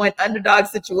 4.5-point underdog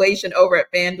situation over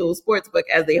at FanDuel Sportsbook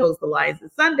as they host the Lions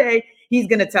this Sunday. He's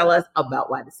going to tell us about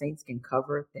why the Saints can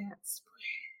cover that spread.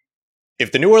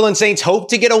 If the New Orleans Saints hope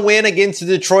to get a win against the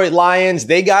Detroit Lions,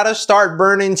 they got to start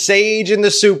burning sage in the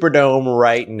Superdome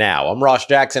right now. I'm Ross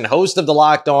Jackson, host of the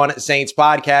Locked On Saints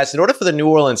podcast. In order for the New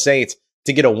Orleans Saints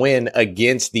to get a win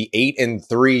against the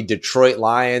 8-3 Detroit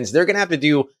Lions, they're going to have to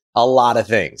do a lot of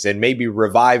things, and maybe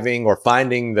reviving or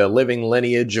finding the living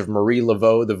lineage of Marie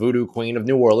Laveau, the voodoo queen of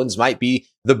New Orleans, might be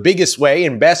the biggest way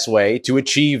and best way to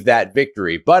achieve that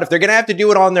victory. But if they're going to have to do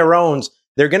it on their own,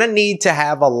 they're going to need to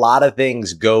have a lot of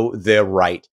things go the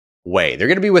right way. They're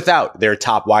going to be without their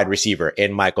top wide receiver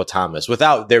in Michael Thomas,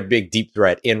 without their big deep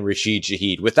threat in Rashid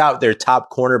Shaheed, without their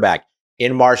top cornerback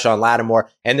in Marshawn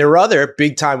Lattimore, and their other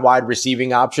big-time wide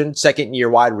receiving option, second-year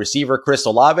wide receiver Chris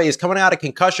Olave, is coming out of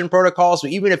concussion protocol, so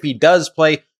even if he does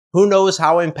play, who knows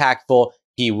how impactful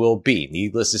he will be.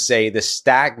 Needless to say,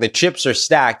 the chips are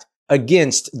stacked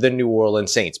against the New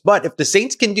Orleans Saints. But if the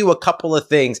Saints can do a couple of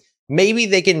things, maybe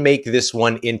they can make this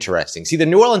one interesting. See, the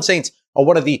New Orleans Saints are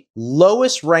one of the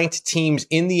lowest-ranked teams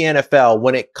in the NFL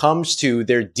when it comes to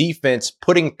their defense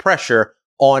putting pressure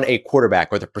on a quarterback,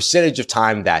 or the percentage of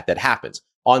time that happens.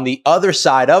 On the other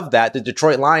side of that, the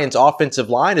Detroit Lions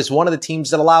offensive line is one of the teams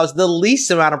that allows the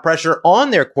least amount of pressure on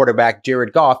their quarterback,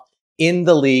 Jared Goff, in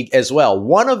the league as well.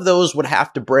 One of those would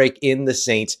have to break in the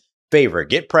Saints' favor.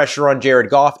 Get pressure on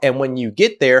Jared Goff, and when you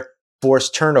get there,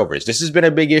 force turnovers. This has been a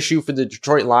big issue for the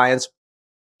Detroit Lions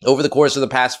over the course of the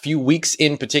past few weeks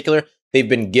in particular. They've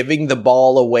been giving the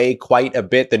ball away quite a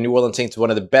bit. The New Orleans Saints are one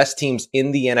of the best teams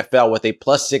in the NFL with a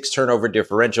 +6 turnover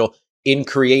differential in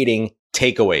creating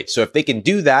takeaways. So if they can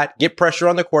do that, get pressure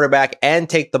on the quarterback and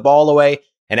take the ball away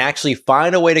and actually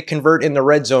find a way to convert in the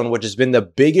red zone, which has been the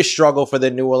biggest struggle for the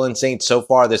New Orleans Saints so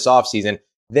far this offseason,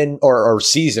 then or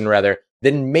season rather,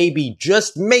 then maybe,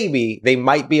 just maybe, they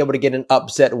might be able to get an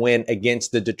upset win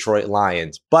against the Detroit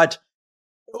Lions. But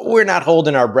we're not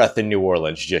holding our breath in New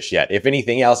Orleans just yet. If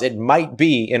anything else, it might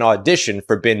be an audition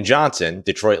for Ben Johnson,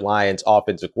 Detroit Lions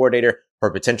offensive coordinator, for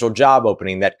a potential job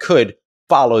opening that could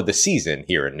follow the season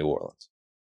here in New Orleans.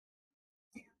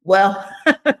 Well,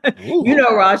 you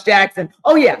know Ross Jackson.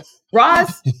 Oh, yeah.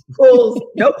 Ross pulls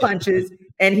no punches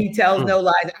and he tells no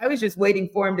lies. I was just waiting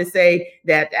for him to say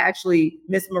that actually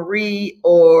Miss Marie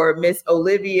or Miss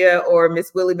Olivia or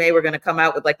Miss Willie Mae were going to come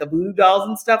out with like the voodoo dolls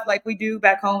and stuff like we do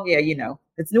back home. Yeah, you know,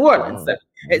 it's New Orleans. So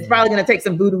it's probably going to take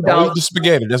some voodoo dolls. The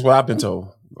spaghetti. That's what I've been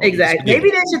told. Exactly. Maybe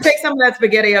they should take some of that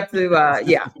spaghetti up to,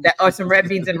 or some red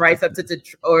beans and rice up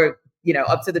to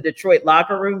up to the Detroit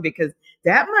locker room, because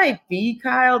that might be,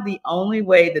 Kyle, the only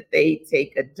way that they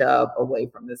take a dub away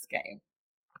from this game.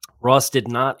 Ross did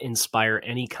not inspire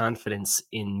any confidence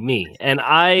in me. And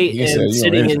I am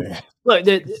sitting in – look,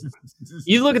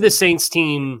 you look at the Saints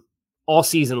team all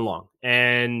season long,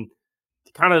 and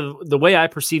kind of the way I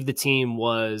perceived the team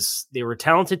was they were a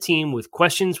talented team with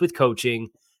questions with coaching,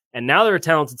 and now they're a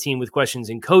talented team with questions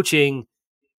in coaching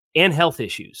and health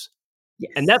issues.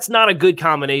 Yes. And that's not a good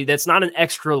combination. That's not an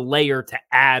extra layer to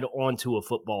add onto a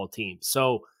football team.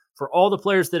 So for all the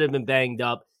players that have been banged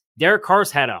up, Derek Carr's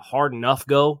had a hard enough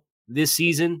go this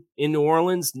season in New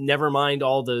Orleans. Never mind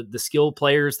all the skill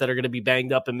players that are going to be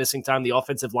banged up and missing time. The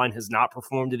offensive line has not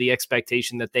performed to the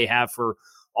expectation that they have for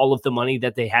all of the money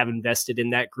that they have invested in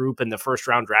that group, and the first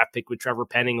round draft pick with Trevor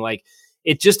Penning. Like,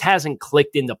 it just hasn't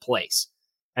clicked into place.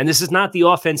 And this is not the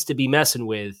offense to be messing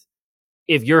with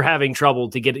if you're having trouble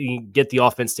to get the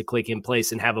offense to click in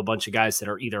place and have a bunch of guys that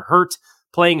are either hurt,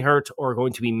 playing hurt, or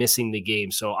going to be missing the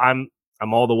game. So I'm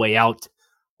all the way out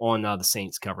on the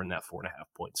Saints covering that 4.5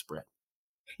 point spread.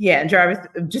 Yeah, and Jarvis,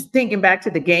 just thinking back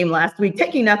to the game last week,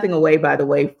 taking nothing away, by the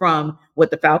way, from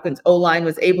what the Falcons O-line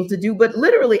was able to do, but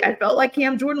literally I felt like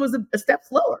Cam Jordan was a step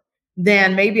slower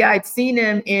than maybe I'd seen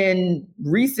him in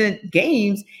recent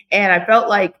games, and I felt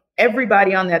like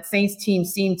everybody on that Saints team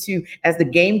seemed to, as the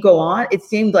game go on, it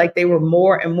seemed like they were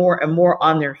more and more and more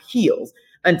on their heels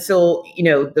until,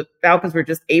 the Falcons were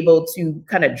just able to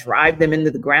kind of drive them into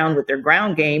the ground with their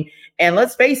ground game. And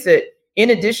let's face it, in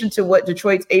addition to what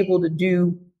Detroit's able to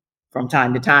do from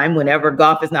time to time, whenever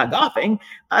Goff is not golfing,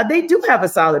 they do have a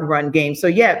solid run game. So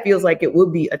yeah, it feels like it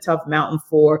would be a tough mountain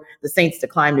for the Saints to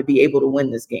climb to be able to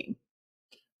win this game.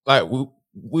 Like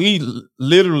we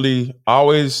literally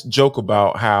always joke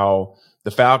about how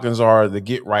the Falcons are the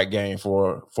get right game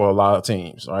for a lot of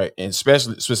teams, right? And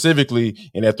specifically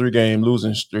in that 3-game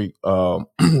losing streak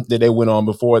that they went on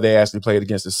before they actually played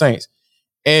against the Saints.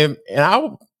 And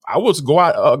I was go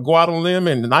out on a limb,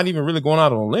 and not even really going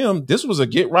out on a limb. This was a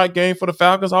get right game for the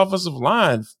Falcons offensive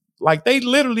line. Like, they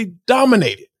literally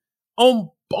dominated on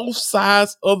both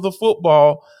sides of the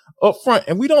football up front.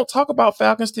 And we don't talk about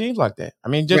Falcons teams like that. I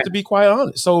mean, just to be quite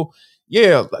honest. So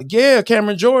yeah,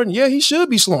 Cameron Jordan, he should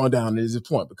be slowing down at this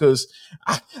point, because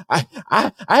I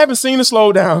haven't seen a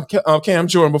slow down Cam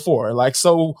Jordan before. Like,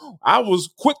 so I was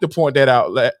quick to point that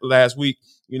out last week,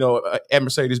 at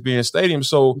Mercedes-Benz Stadium.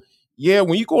 So yeah,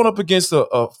 when you're going up against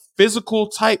a physical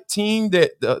type team,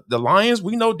 that the Lions,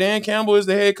 we know Dan Campbell is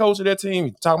the head coach of that team.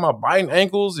 He's talking about biting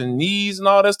ankles and knees and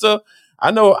all that stuff.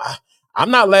 I know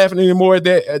I'm not laughing anymore at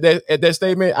that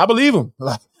statement. I believe him.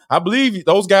 I believe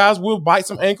those guys will bite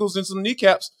some ankles and some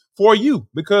kneecaps for you,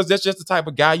 because that's just the type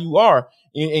of guy you are,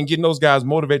 and getting those guys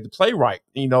motivated to play right.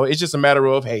 It's just a matter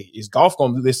of, hey, is Goff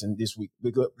going to listen this week?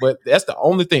 But that's the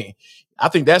only thing. I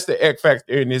think that's the X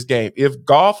factor in this game. If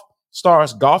Goff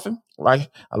starts golfing, right?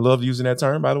 I love using that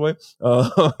term, by the way.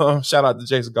 Shout out to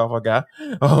Jason Goff, our guy.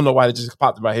 I don't know why it just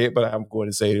popped in my head, but I'm going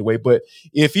to say it anyway. But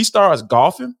if he starts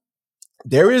golfing,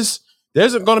 there's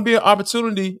going to be an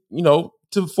opportunity,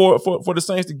 for the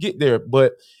Saints to get there.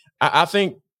 But I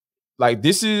think, like,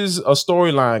 this is a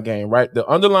storyline game, right? The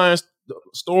underlying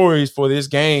stories for this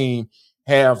game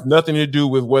have nothing to do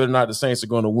with whether or not the Saints are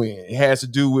going to win. It has to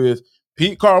do with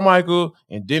Pete Carmichael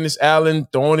and Dennis Allen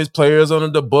throwing his players under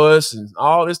the bus and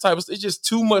all this type of stuff. It's just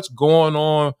too much going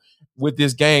on with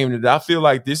this game that I feel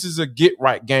like this is a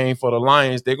get-right game for the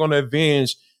Lions. They're going to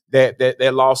avenge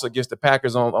that loss against the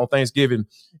Packers on Thanksgiving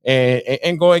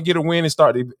and go and get a win and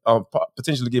start to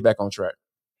potentially get back on track.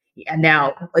 Yeah,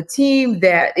 now a team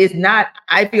that is not,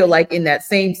 I feel like, in that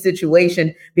same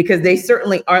situation, because they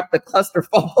certainly aren't the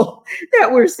clusterfuck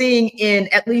that we're seeing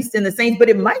at least in the Saints, but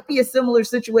it might be a similar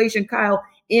situation, Kyle,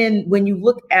 when you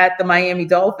look at the Miami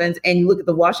Dolphins and you look at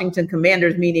the Washington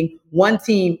Commanders, meaning one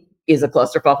team is a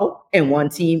clusterfuffle and one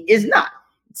team is not.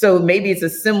 So maybe it's a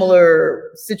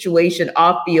similar situation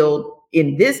off field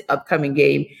in this upcoming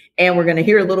game. And we're going to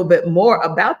hear a little bit more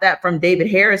about that from David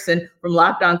Harrison from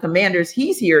Locked On Commanders.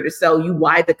 He's here to tell you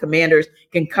why the Commanders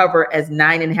can cover as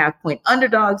 9.5-point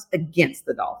underdogs against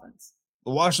the Dolphins.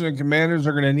 The Washington Commanders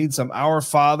are going to need some Our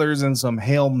Fathers and some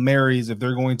Hail Marys if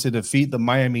they're going to defeat the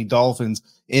Miami Dolphins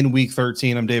in Week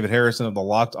 13. I'm David Harrison of the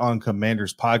Locked On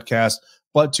Commanders podcast.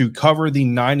 But to cover the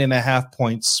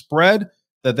 9.5-point spread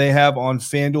that they have on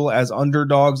FanDuel as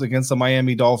underdogs against the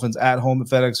Miami Dolphins at home at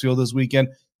FedEx Field this weekend,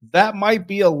 that might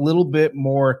be a little bit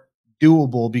more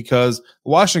doable because the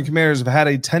Washington Commanders have had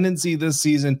a tendency this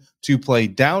season to play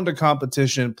down to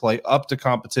competition, play up to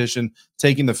competition,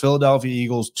 taking the Philadelphia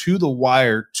Eagles to the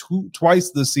wire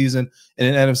twice this season in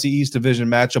an NFC East division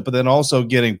matchup, but then also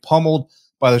getting pummeled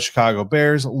by the Chicago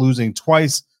Bears, losing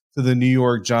twice to the New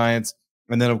York Giants,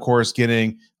 and then, of course,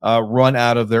 getting run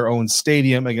out of their own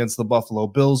stadium against the Buffalo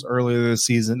Bills earlier this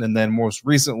season, and then most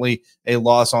recently a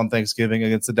loss on Thanksgiving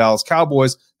against the Dallas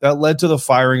Cowboys that led to the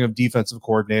firing of defensive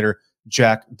coordinator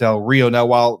Jack Del Rio. Now,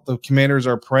 while the Commanders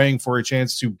are praying for a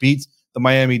chance to beat the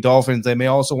Miami Dolphins, they may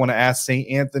also want to ask St.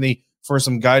 Anthony for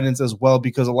some guidance as well,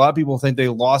 because a lot of people think they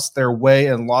lost their way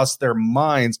and lost their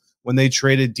minds when they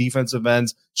traded defensive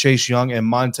ends Chase Young and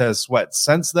Montez Sweat.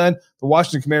 Since then, the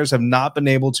Washington Commanders have not been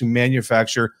able to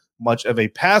manufacture much of a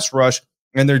pass rush,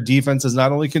 and their defense has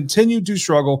not only continued to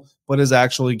struggle, but has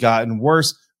actually gotten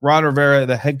worse. Ron Rivera,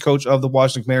 the head coach of the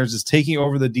Washington Commanders, is taking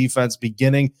over the defense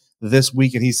beginning this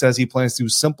week, and he says he plans to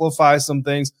simplify some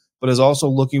things, but is also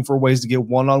looking for ways to get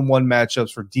one-on-one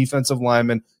matchups for defensive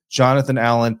linemen Jonathan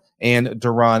Allen and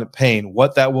Daron Payne.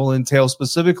 What that will entail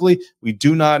specifically, we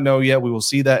do not know yet. We will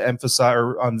see that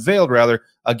unveiled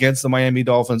against the Miami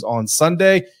Dolphins on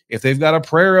Sunday. If they've got a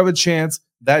prayer of a chance,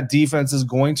 that defense is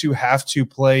going to have to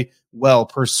play well,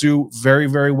 pursue very,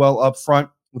 very well up front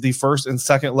with the first and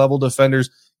second level defenders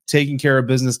taking care of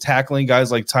business, tackling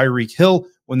guys like Tyreek Hill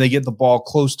when they get the ball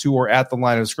close to or at the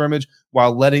line of scrimmage,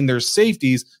 while letting their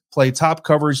safeties play top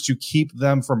coverage to keep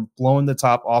them from blowing the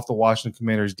top off the Washington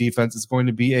Commanders defense. It's going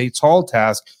to be a tall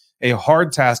task, a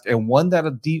hard task, and one that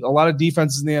a lot of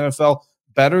defenses in the NFL,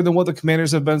 better than what the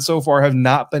Commanders have been so far, have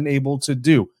not been able to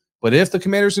do. But if the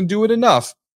Commanders can do it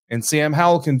enough, and Sam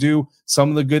Howell can do some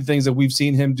of the good things that we've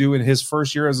seen him do in his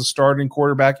first year as a starting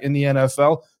quarterback in the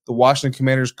NFL, the Washington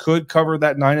Commanders could cover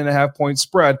that 9.5-point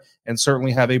spread and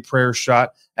certainly have a prayer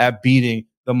shot at beating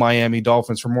the Miami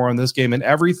Dolphins. For more on this game and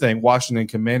everything Washington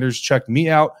Commanders, check me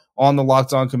out on the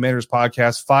Locked On Commanders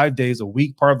podcast 5 days a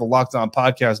week, part of the Locked On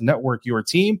Podcast Network, your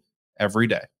team every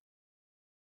day.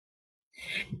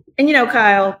 And,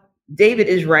 Kyle, David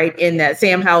is right in that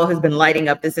Sam Howell has been lighting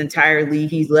up this entire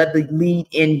league. He's led the lead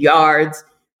in yards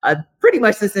pretty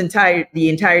much the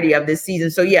entirety of this season.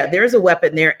 So, yeah, there's a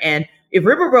weapon there. And if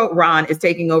Riverboat Ron is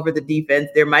taking over the defense,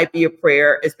 there might be a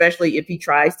prayer, especially if he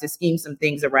tries to scheme some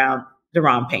things around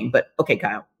Daron Payne. But, okay,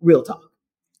 Kyle, real talk.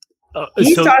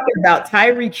 He's talking about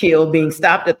Tyreek Hill being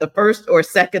stopped at the first or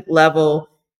second level.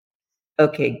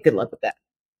 Okay, good luck with that.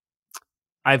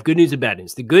 I have good news and bad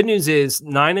news. The good news is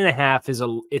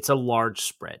 9.5 it's a large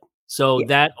spread. So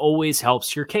that always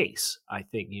helps your case. I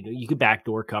think, you could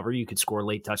backdoor cover, you could score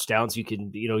late touchdowns. You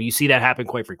can, you see that happen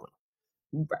quite frequently.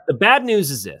 The bad news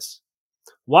is this: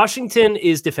 Washington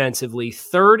is defensively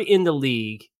third in the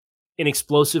league in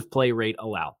explosive play rate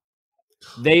allowed.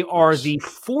 They are the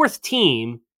fourth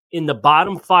team in the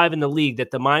bottom 5 in the league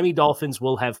that the Miami Dolphins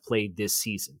will have played this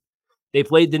season. They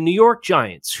played the New York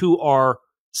Giants, who are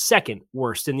second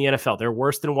worst in the NFL. They're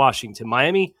worse than Washington.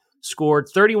 Miami scored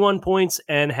 31 points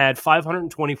and had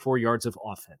 524 yards of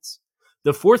offense.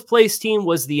 The fourth place team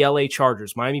was the LA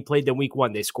Chargers. Miami played them week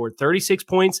 1. They scored 36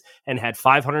 points and had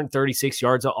 536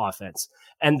 yards of offense.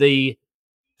 And the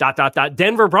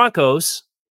Denver Broncos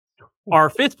are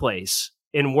fifth place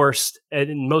in worst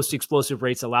and most explosive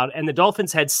rates allowed. And the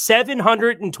Dolphins had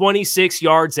 726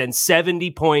 yards and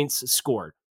 70 points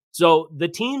scored. So the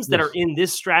teams that are in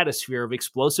this stratosphere of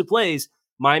explosive plays,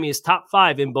 Miami is top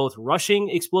 5 in both rushing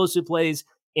explosive plays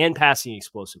and passing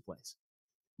explosive plays.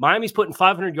 Miami's putting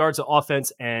 500 yards of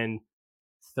offense and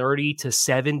 30 to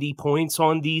 70 points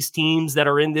on these teams that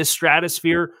are in this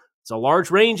stratosphere. It's a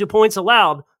large range of points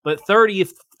allowed, but 30,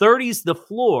 if 30 is the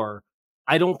floor,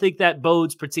 I don't think that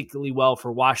bodes particularly well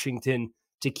for Washington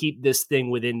to keep this thing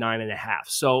within 9.5.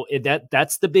 So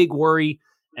that's the big worry.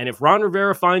 And if Ron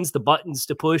Rivera finds the buttons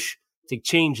to push to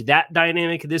change that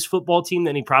dynamic of this football team,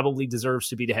 then he probably deserves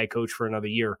to be the head coach for another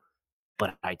year.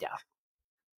 But I doubt it.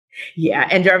 Yeah,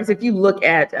 and Jarvis, if you look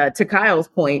at to Kyle's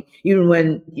point, even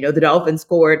when the Dolphins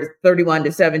scored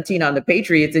 31-17 on the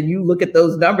Patriots, and you look at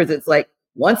those numbers, it's like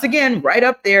once again right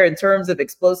up there in terms of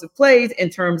explosive plays, in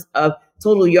terms of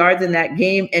total yards in that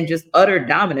game, and just utter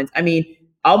dominance. I mean,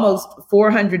 almost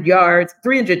 400 yards,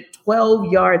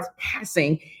 312 yards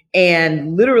passing,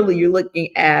 and literally you're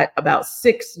looking at about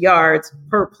 6 yards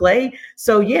per play.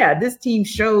 So yeah, this team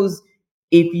shows,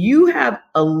 if you have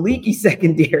a leaky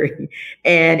secondary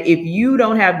and if you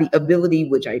don't have the ability,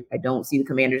 which I don't see the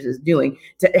Commanders as doing,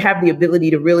 to have the ability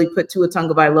to really put Tua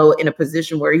Tagovailoa in a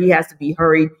position where he has to be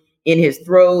hurried in his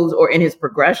throws or in his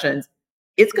progressions,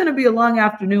 it's going to be a long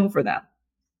afternoon for them.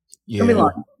 Yeah,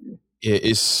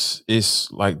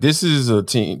 it's like this is a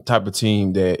type of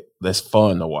team that's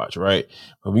fun to watch, right?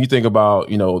 But when you think about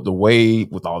the way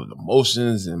with all the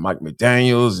emotions and Mike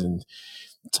McDaniels and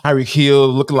Tyreek Hill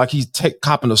looking like he's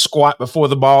copping a squat before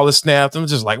the ball is snapped. I'm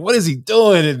just like, what is he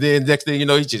doing? And then next thing you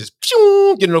know, he's just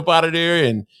getting up out of there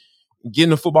and getting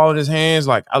the football in his hands.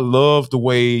 Like, I love the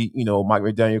way, Mike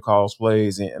McDaniel calls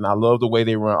plays, and I love the way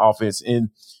they run offense. And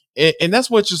that's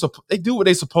what they do what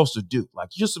they're supposed to do.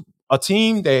 Like, just a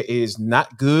team that is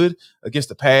not good against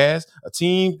the pass, a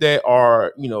team that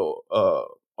are,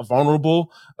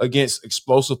 vulnerable against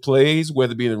explosive plays,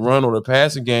 whether it be the run or the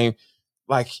passing game.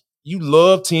 Like, you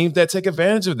love teams that take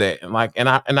advantage of that.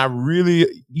 And I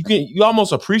really, you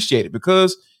almost appreciate it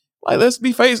because, like, let's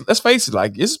face it,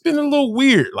 like, it's been a little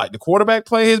weird. Like, the quarterback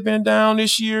play has been down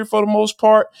this year for the most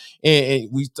part. And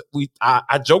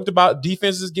I joked about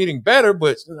defenses getting better,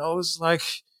 but it's like,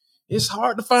 it's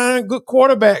hard to find good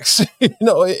quarterbacks,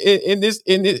 in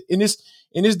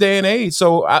this day and age.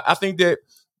 So I think that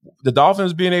the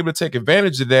Dolphins being able to take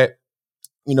advantage of that,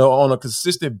 on a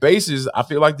consistent basis, I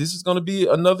feel like this is going to be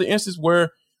another instance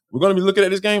where we're going to be looking at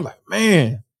this game like,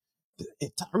 man,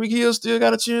 Tyreek Hill still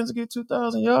got a chance to get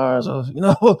 2,000 yards, or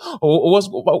or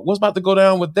what's about to go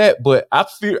down with that. But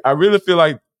I really feel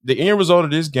like the end result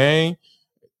of this game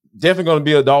definitely going to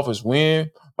be a Dolphins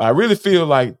win. But I really feel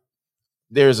like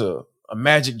there's a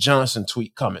Magic Johnson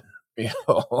tweet coming. At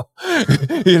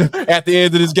the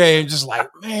end of this game, just like,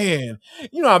 man,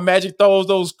 how Magic throws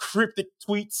those cryptic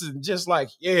tweets and just like,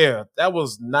 yeah, that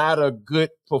was not a good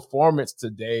performance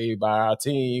today by our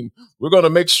team. We're going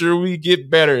to make sure we get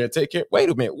better and take care. Wait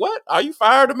a minute, what? Are you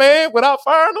fired the man without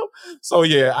firing him? So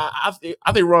yeah, I think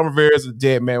Ron Rivera is a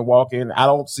dead man walking. I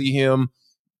don't see him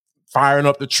firing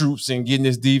up the troops and getting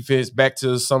this defense back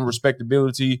to some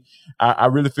respectability. I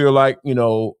really feel like,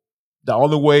 the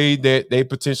only way that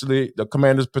the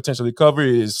Commanders potentially cover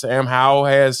is Sam Howell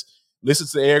has listened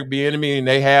to Eric Bieniemy, and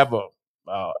they have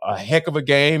a heck of a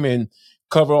game and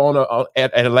cover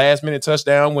at a last minute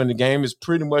touchdown when the game is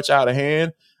pretty much out of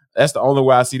hand. That's the only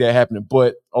way I see that happening.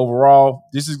 But overall,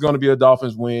 this is going to be a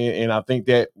Dolphins win, and I think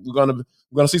that we're going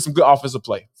to see some good offensive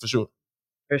play for sure.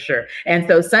 For sure. And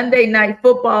so Sunday Night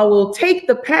Football will take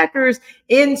the Packers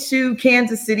into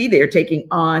Kansas City. They're taking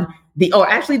on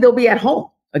they'll be at home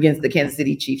against the Kansas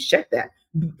City Chiefs. Check that.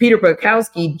 Peter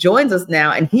Bukowski joins us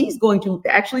now, and he's going to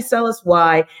actually tell us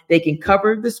why they can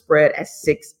cover the spread as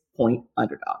 6-point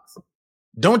underdogs.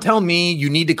 Don't tell me you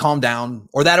need to calm down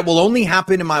or that it will only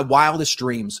happen in my wildest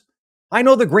dreams. I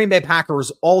know the Green Bay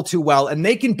Packers all too well, and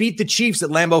they can beat the Chiefs at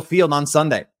Lambeau Field on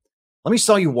Sunday. Let me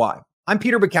tell you why. I'm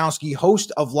Peter Bukowski,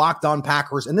 host of Locked On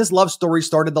Packers, and this love story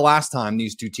started the last time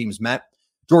these two teams met.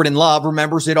 Jordan Love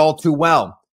remembers it all too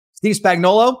well. Steve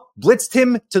Spagnuolo blitzed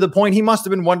him to the point he must have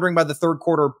been wondering by the third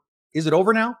quarter, is it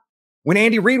over now? When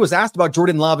Andy Reid was asked about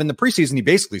Jordan Love in the preseason, he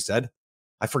basically said,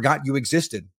 I forgot you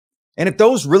existed. And if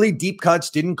those really deep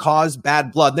cuts didn't cause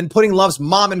bad blood, then putting Love's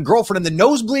mom and girlfriend in the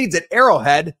nosebleeds at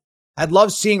Arrowhead had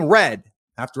Love seeing red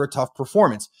after a tough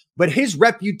performance. But his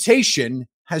reputation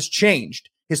has changed.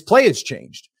 His play has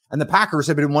changed. And the Packers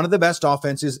have been one of the best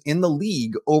offenses in the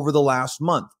league over the last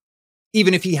month.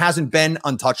 Even if he hasn't been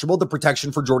untouchable, the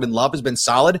protection for Jordan Love has been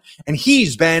solid, and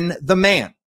he's been the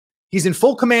man. He's in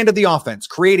full command of the offense,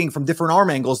 creating from different arm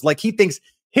angles like he thinks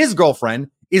his girlfriend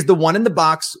is the one in the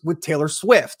box with Taylor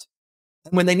Swift.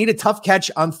 And when they need a tough catch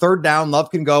on third down,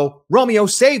 Love can go, Romeo,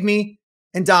 save me,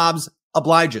 and Dobbs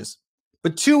obliges.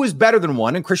 But 2 is better than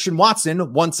 1, and Christian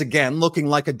Watson, once again, looking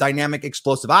like a dynamic,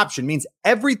 explosive option, means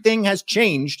everything has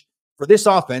changed for this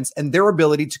offense and their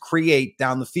ability to create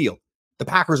down the field. The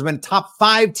Packers have been a top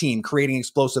 5 team creating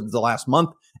explosives the last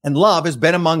month, and Love has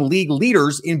been among league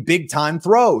leaders in big-time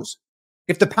throws.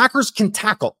 If the Packers can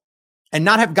tackle and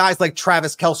not have guys like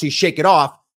Travis Kelce shake it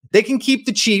off, they can keep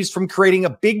the Chiefs from creating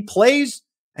a big plays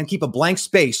and keep a blank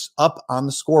space up on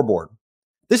the scoreboard.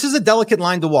 This is a delicate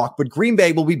line to walk, but Green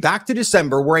Bay will be back to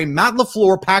December where a Matt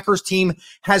LaFleur Packers team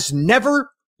has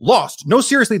never lost. No,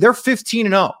 seriously, they're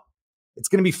 15-0. It's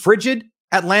going to be frigid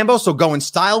at Lambeau, so go in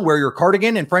style, wear your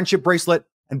cardigan and friendship bracelet,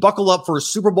 and buckle up for a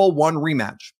Super Bowl I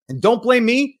rematch. And don't blame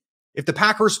me if the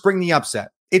Packers spring the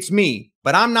upset. It's me,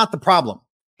 but I'm not the problem.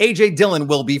 A.J. Dillon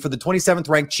will be for the 27th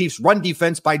ranked Chiefs run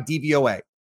defense by DVOA.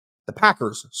 The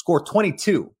Packers score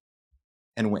 22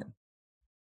 and win.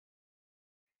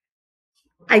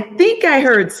 I think I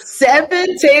heard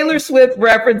 7 Taylor Swift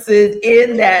references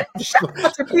in that. Shout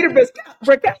out to Peter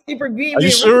Bukowski for being Are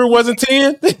you sure it wasn't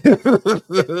 10?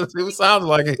 It sounded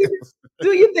like it.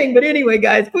 Do your thing. But anyway,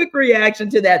 guys, quick reaction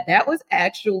to that. That was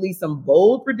actually some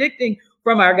bold predicting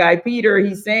from our guy, Peter.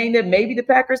 He's saying that maybe the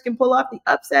Packers can pull off the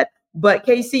upset. But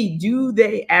KC, do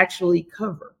they actually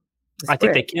cover? I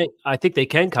think they can. I think they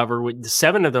can cover. With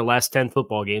 7 of their last 10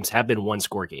 football games have been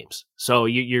 1-score games. So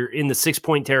you're in the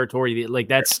 6-point territory. Like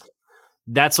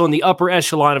that's on the upper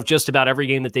echelon of just about every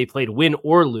game that they played, win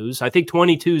or lose. I think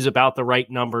 22 is about the right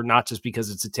number, not just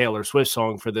because it's a Taylor Swift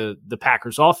song for the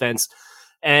Packers offense.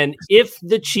 And if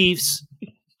the Chiefs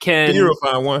can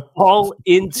fall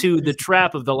into the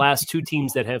trap of the last 2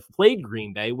 teams that have played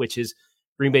Green Bay, which is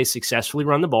Green Bay successfully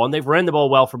run the ball, and they've run the ball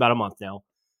well for about a month now.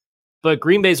 But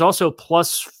Green Bay's also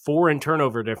 +4 in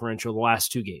turnover differential the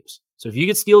last 2 games. So if you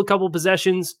could steal a couple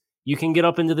possessions, you can get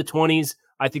up into the 20s.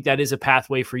 I think that is a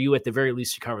pathway for you at the very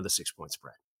least to cover the 6-point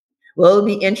spread. Well, it'll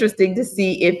be interesting to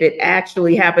see if it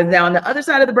actually happens. Now, on the other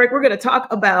side of the break, we're going to talk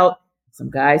about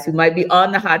some guys who might be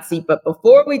on the hot seat. But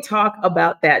before we talk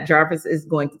about that, Jarvis is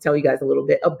going to tell you guys a little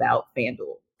bit about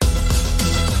FanDuel.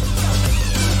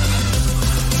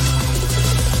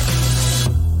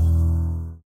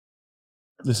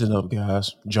 Listen up,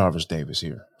 guys. Jarvis Davis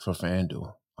here for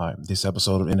FanDuel. All right, this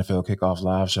episode of NFL Kickoff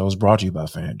Live Show is brought to you by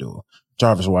FanDuel.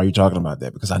 Jarvis, why are you talking about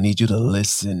that? Because I need you to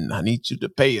listen. I need you to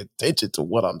pay attention to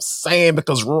what I'm saying,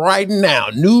 because right now,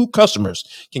 new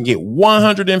customers can get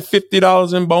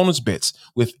 $150 in bonus bets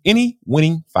with any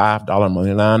winning $5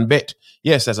 moneyline bet.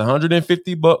 Yes, that's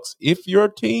 $150 if your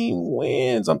team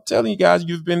wins. I'm telling you guys,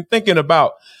 you've been thinking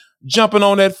about jumping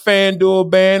on that FanDuel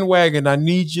bandwagon. I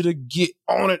need you to get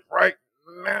on it right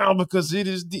now, because it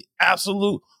is the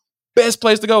absolute best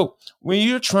place to go when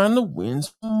you're trying to win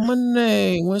some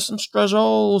money, win some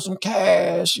treasure, some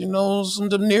cash, some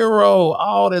De Niro,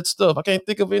 all that stuff. I can't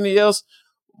think of any else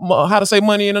how to say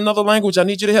money in another language. I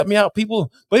need you to help me out,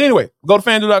 people. But anyway, go to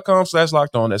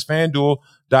FanDuel.com/lockedon. That's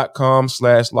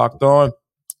FanDuel.com/lockedon.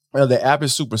 The app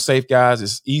is super safe, guys.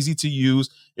 It's easy to use.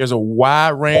 There's a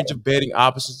wide range of betting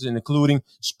options, including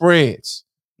spreads,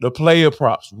 the player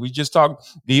props. We just talked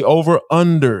the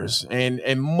over-unders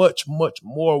and much, much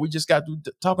more. We just got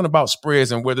talking about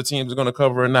spreads and whether teams are going to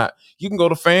cover or not. You can go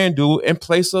to FanDuel and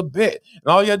place a bet.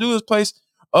 And all you got to do is place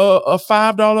a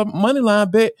 $5 money line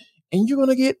bet, and you're going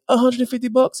to get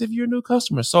 $150 if you're a new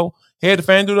customer. So head to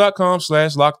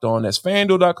FanDuel.com/lockedon. That's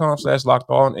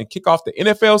FanDuel.com/lockedon and kick off the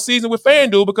NFL season with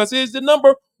FanDuel, because it is the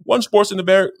 #1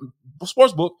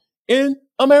 sportsbook in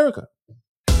America.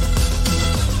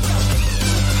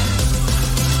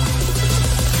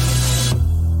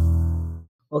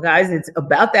 Well, guys, it's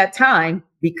about that time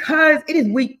because it is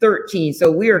week 13. So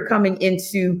we are coming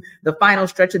into the final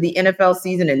stretch of the NFL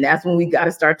season, and that's when we got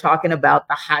to start talking about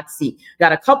the hot seat.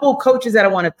 Got a couple coaches that I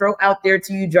want to throw out there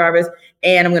to you, Jarvis,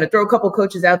 and I'm going to throw a couple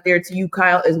coaches out there to you,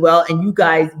 Kyle, as well. And you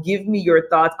guys give me your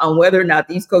thoughts on whether or not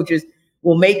these coaches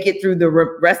will make it through the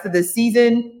rest of the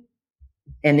season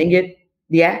and then get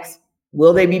the axe.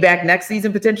 Will they be back next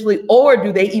season potentially, or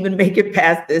do they even make it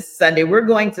past this Sunday? We're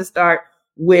going to start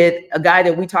with a guy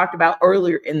that we talked about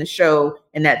earlier in the show,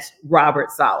 and that's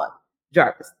Robert Saleh.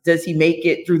 Jarvis, does he make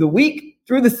it through the week,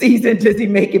 through the season? Does he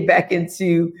make it back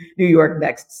into New York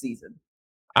next season?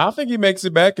 I think he makes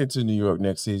it back into New York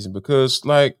next season, because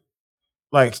like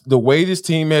the way this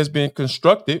team has been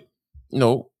constructed,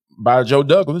 by Joe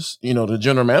Douglas, the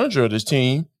general manager of this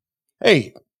team,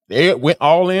 hey, they went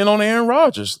all in on Aaron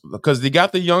Rodgers because they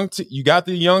got the young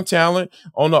talent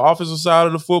on the offensive side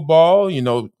of the football.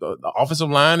 The offensive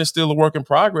line is still a work in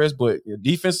progress, but the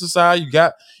defensive side,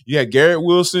 you had Garrett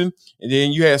Wilson, and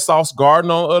then you had Sauce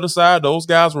Gardner on the other side. Those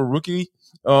guys were rookie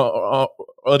of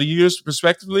the years,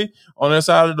 respectively, on that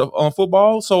side of the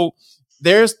football. So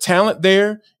there's talent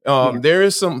there. There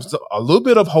is a little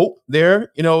bit of hope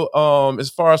there, as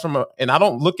far as and I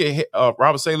don't look at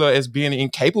Robert Saleh as being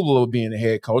incapable of being a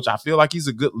head coach. I feel like he's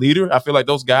a good leader. I feel like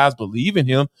those guys believe in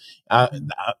him.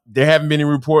 There haven't been any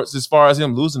reports as far as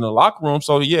him losing the locker room.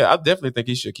 So yeah, I definitely think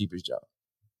he should keep his job.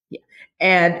 Yeah.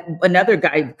 And another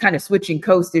guy kind of switching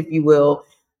coast, if you will.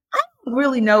 I don't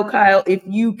really know, Kyle, if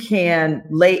you can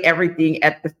lay everything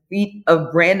at the feet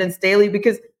of Brandon Staley,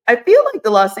 because I feel like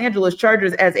the Los Angeles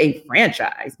Chargers as a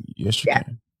franchise, yes, you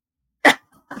can.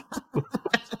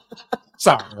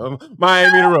 Sorry,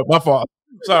 Miami interrupt. My fault.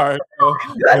 Sorry.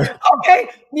 Okay.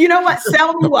 You know what?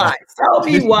 Tell me why. Tell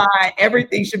me why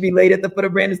everything should be laid at the foot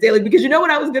of Brandon Staley. Because you know what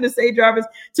I was going to say, Jarvis?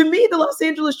 To me, the Los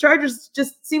Angeles Chargers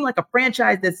just seem like a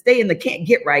franchise that stay in the can't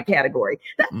get right category.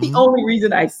 That's the only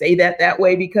reason I say that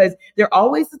way, because they're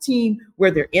always the team where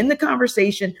they're in the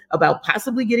conversation about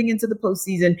possibly getting into the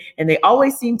postseason. And they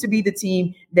always seem to be the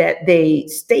team that they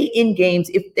stay in games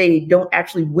if they don't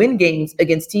actually win games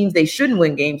against teams they shouldn't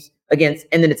win games against.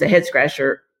 And then it's a head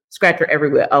scratcher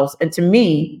everywhere else. And to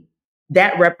me,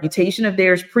 that reputation of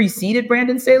theirs preceded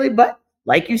Brandon Staley. But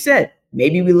like you said,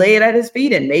 maybe we lay it at his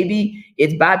feet and maybe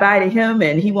it's bye-bye to him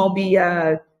and he won't be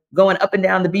going up and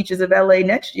down the beaches of LA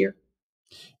next year.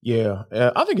 Yeah,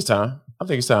 I think it's time. I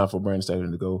think it's time for Brandon Staley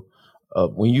to go.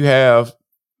 When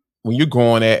you're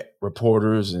going at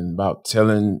reporters and about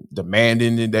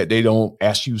demanding that they don't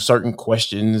ask you certain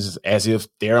questions as if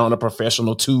they're on a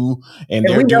professional too and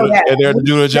they're there to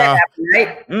do the job.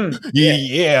 Right?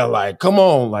 Yeah, like come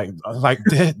on, like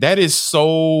that is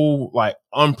so like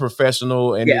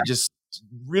unprofessional, and it just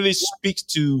really speaks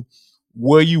to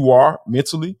where you are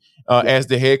mentally as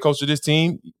the head coach of this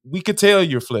team. We could tell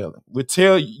you're flailing. We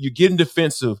tell you're getting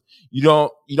defensive. You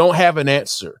don't have an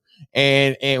answer.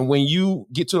 And when you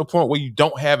get to the point where you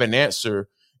don't have an answer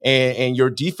and your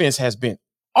defense has been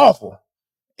awful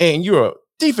and you're a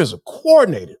defensive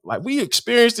coordinator, like we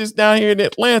experienced this down here in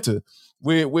Atlanta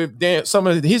with some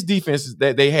of his defenses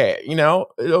that they had,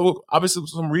 obviously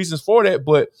some reasons for that,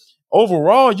 but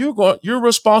overall you're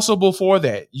responsible for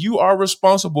that. You are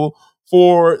responsible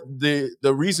for the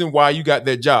reason why you got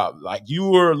that job. Like you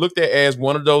were looked at as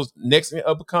one of those next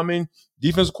upcoming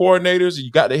defense coordinators.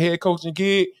 You got the head coaching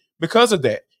gig because of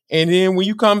that. And then when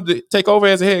you come to take over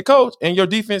as a head coach and your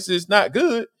defense is not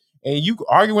good and you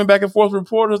arguing back and forth with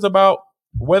reporters about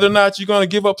whether or not you're going to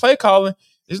give up play calling,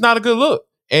 it's not a good look.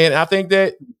 And I think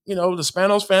that, the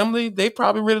Spanos family, they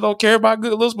probably really don't care about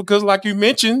good looks because like you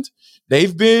mentioned,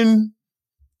 they've been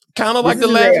kind of like the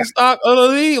laughing stock of the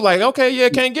league. Like, okay, yeah,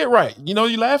 can't get right.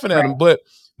 You're laughing at him. But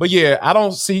yeah, I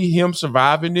don't see him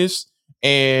surviving this.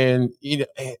 And,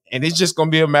 and it's just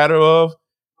going to be a matter of,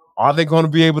 are they going to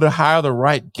be able to hire the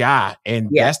right guy? And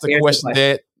that's the question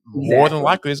that more than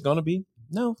likely is going to be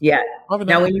no. Yeah.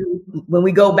 Now, when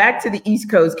we go back to the East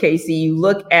Coast, Casey, you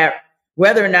look at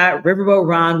whether or not Riverboat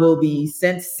Ron will be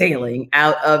sent sailing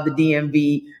out of the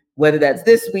DMV, whether that's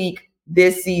this week,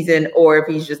 this season, or if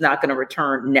he's just not going to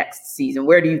return next season.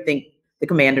 Where do you think the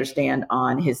Commanders stand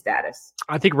on his status?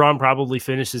 I think Ron probably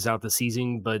finishes out the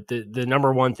season, but the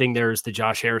number one thing there is the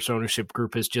Josh Harris ownership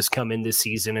group has just come in this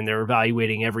season and they're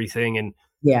evaluating everything. And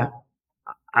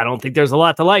I don't think there's a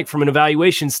lot to like from an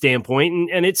evaluation standpoint.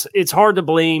 And it's hard to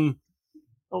blame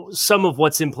some of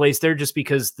what's in place there just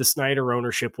because the Snyder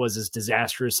ownership was as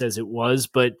disastrous as it was.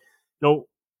 But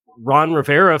Ron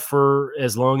Rivera, for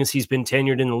as long as he's been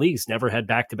tenured in the league, has never had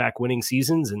back-to-back winning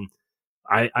seasons. And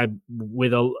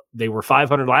they were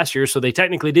 500 last year, so they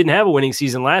technically didn't have a winning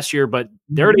season last year, but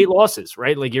they're at 8 losses,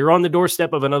 right? Like you're on the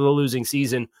doorstep of another losing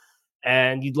season.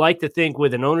 And you'd like to think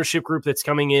with an ownership group that's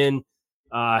coming in,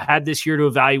 had this year to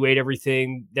evaluate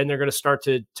everything, then they're going to start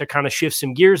to kind of shift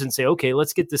some gears and say, okay,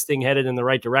 let's get this thing headed in the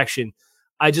right direction.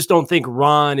 I just don't think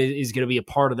Ron is going to be a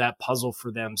part of that puzzle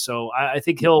for them. So I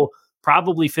think he'll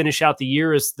probably finish out the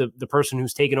year as the person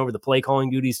who's taken over the play calling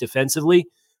duties defensively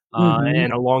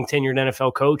and a long tenured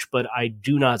NFL coach, but I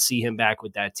do not see him back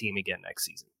with that team again next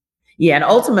season. Yeah, and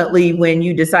ultimately, when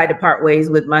you decide to part ways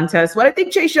with Montez, I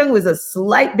think Chase Young was a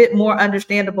slight bit more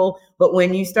understandable, but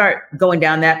when you start going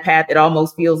down that path, it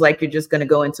almost feels like you're just going to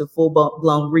go into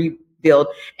full-blown rebuild.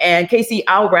 And Casey,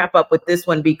 I'll wrap up with this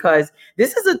one because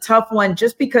this is a tough one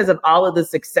just because of all of the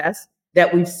success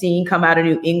that we've seen come out of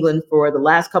New England for the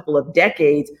last couple of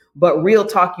decades. But real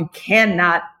talk, you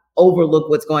cannot overlook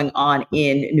what's going on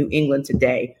in New England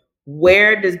today.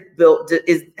 Where has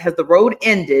the road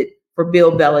ended for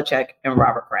Bill Belichick and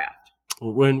Robert Kraft?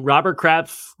 When Robert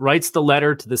Kraft writes the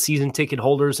letter to the season ticket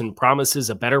holders and promises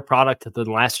a better product than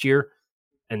last year,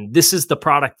 and this is the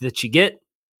product that you get,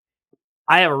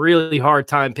 I have a really hard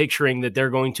time picturing that they're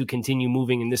going to continue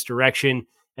moving in this direction.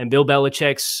 And Bill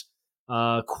Belichick's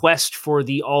quest for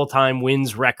the all-time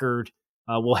wins record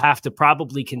will have to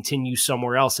probably continue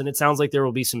somewhere else. And it sounds like there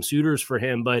will be some suitors for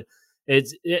him, but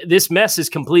this mess is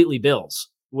completely Bill's.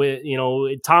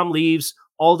 Tom leaves,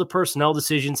 all the personnel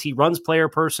decisions. He runs player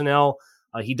personnel.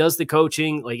 He does the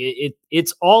coaching. Like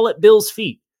it's all at Bill's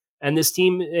feet. And this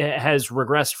team has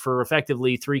regressed for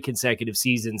effectively 3 consecutive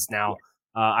seasons now.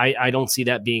 I don't see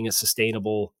that being a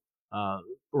sustainable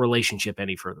relationship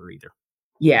any further either.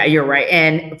 Yeah, you're right.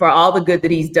 And for all the good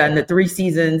that he's done,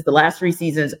 the last 3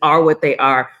 seasons are what they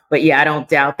are. But yeah, I don't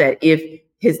doubt that if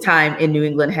his time in New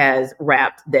England has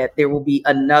wrapped, that there will be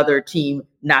another team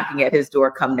knocking at his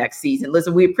door come next season.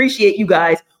 Listen, we appreciate you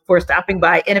guys for stopping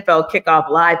by NFL Kickoff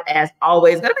Live as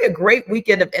always. It's going to be a great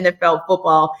weekend of NFL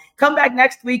football. Come back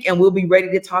next week and we'll be ready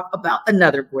to talk about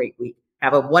another great week.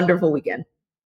 Have a wonderful weekend.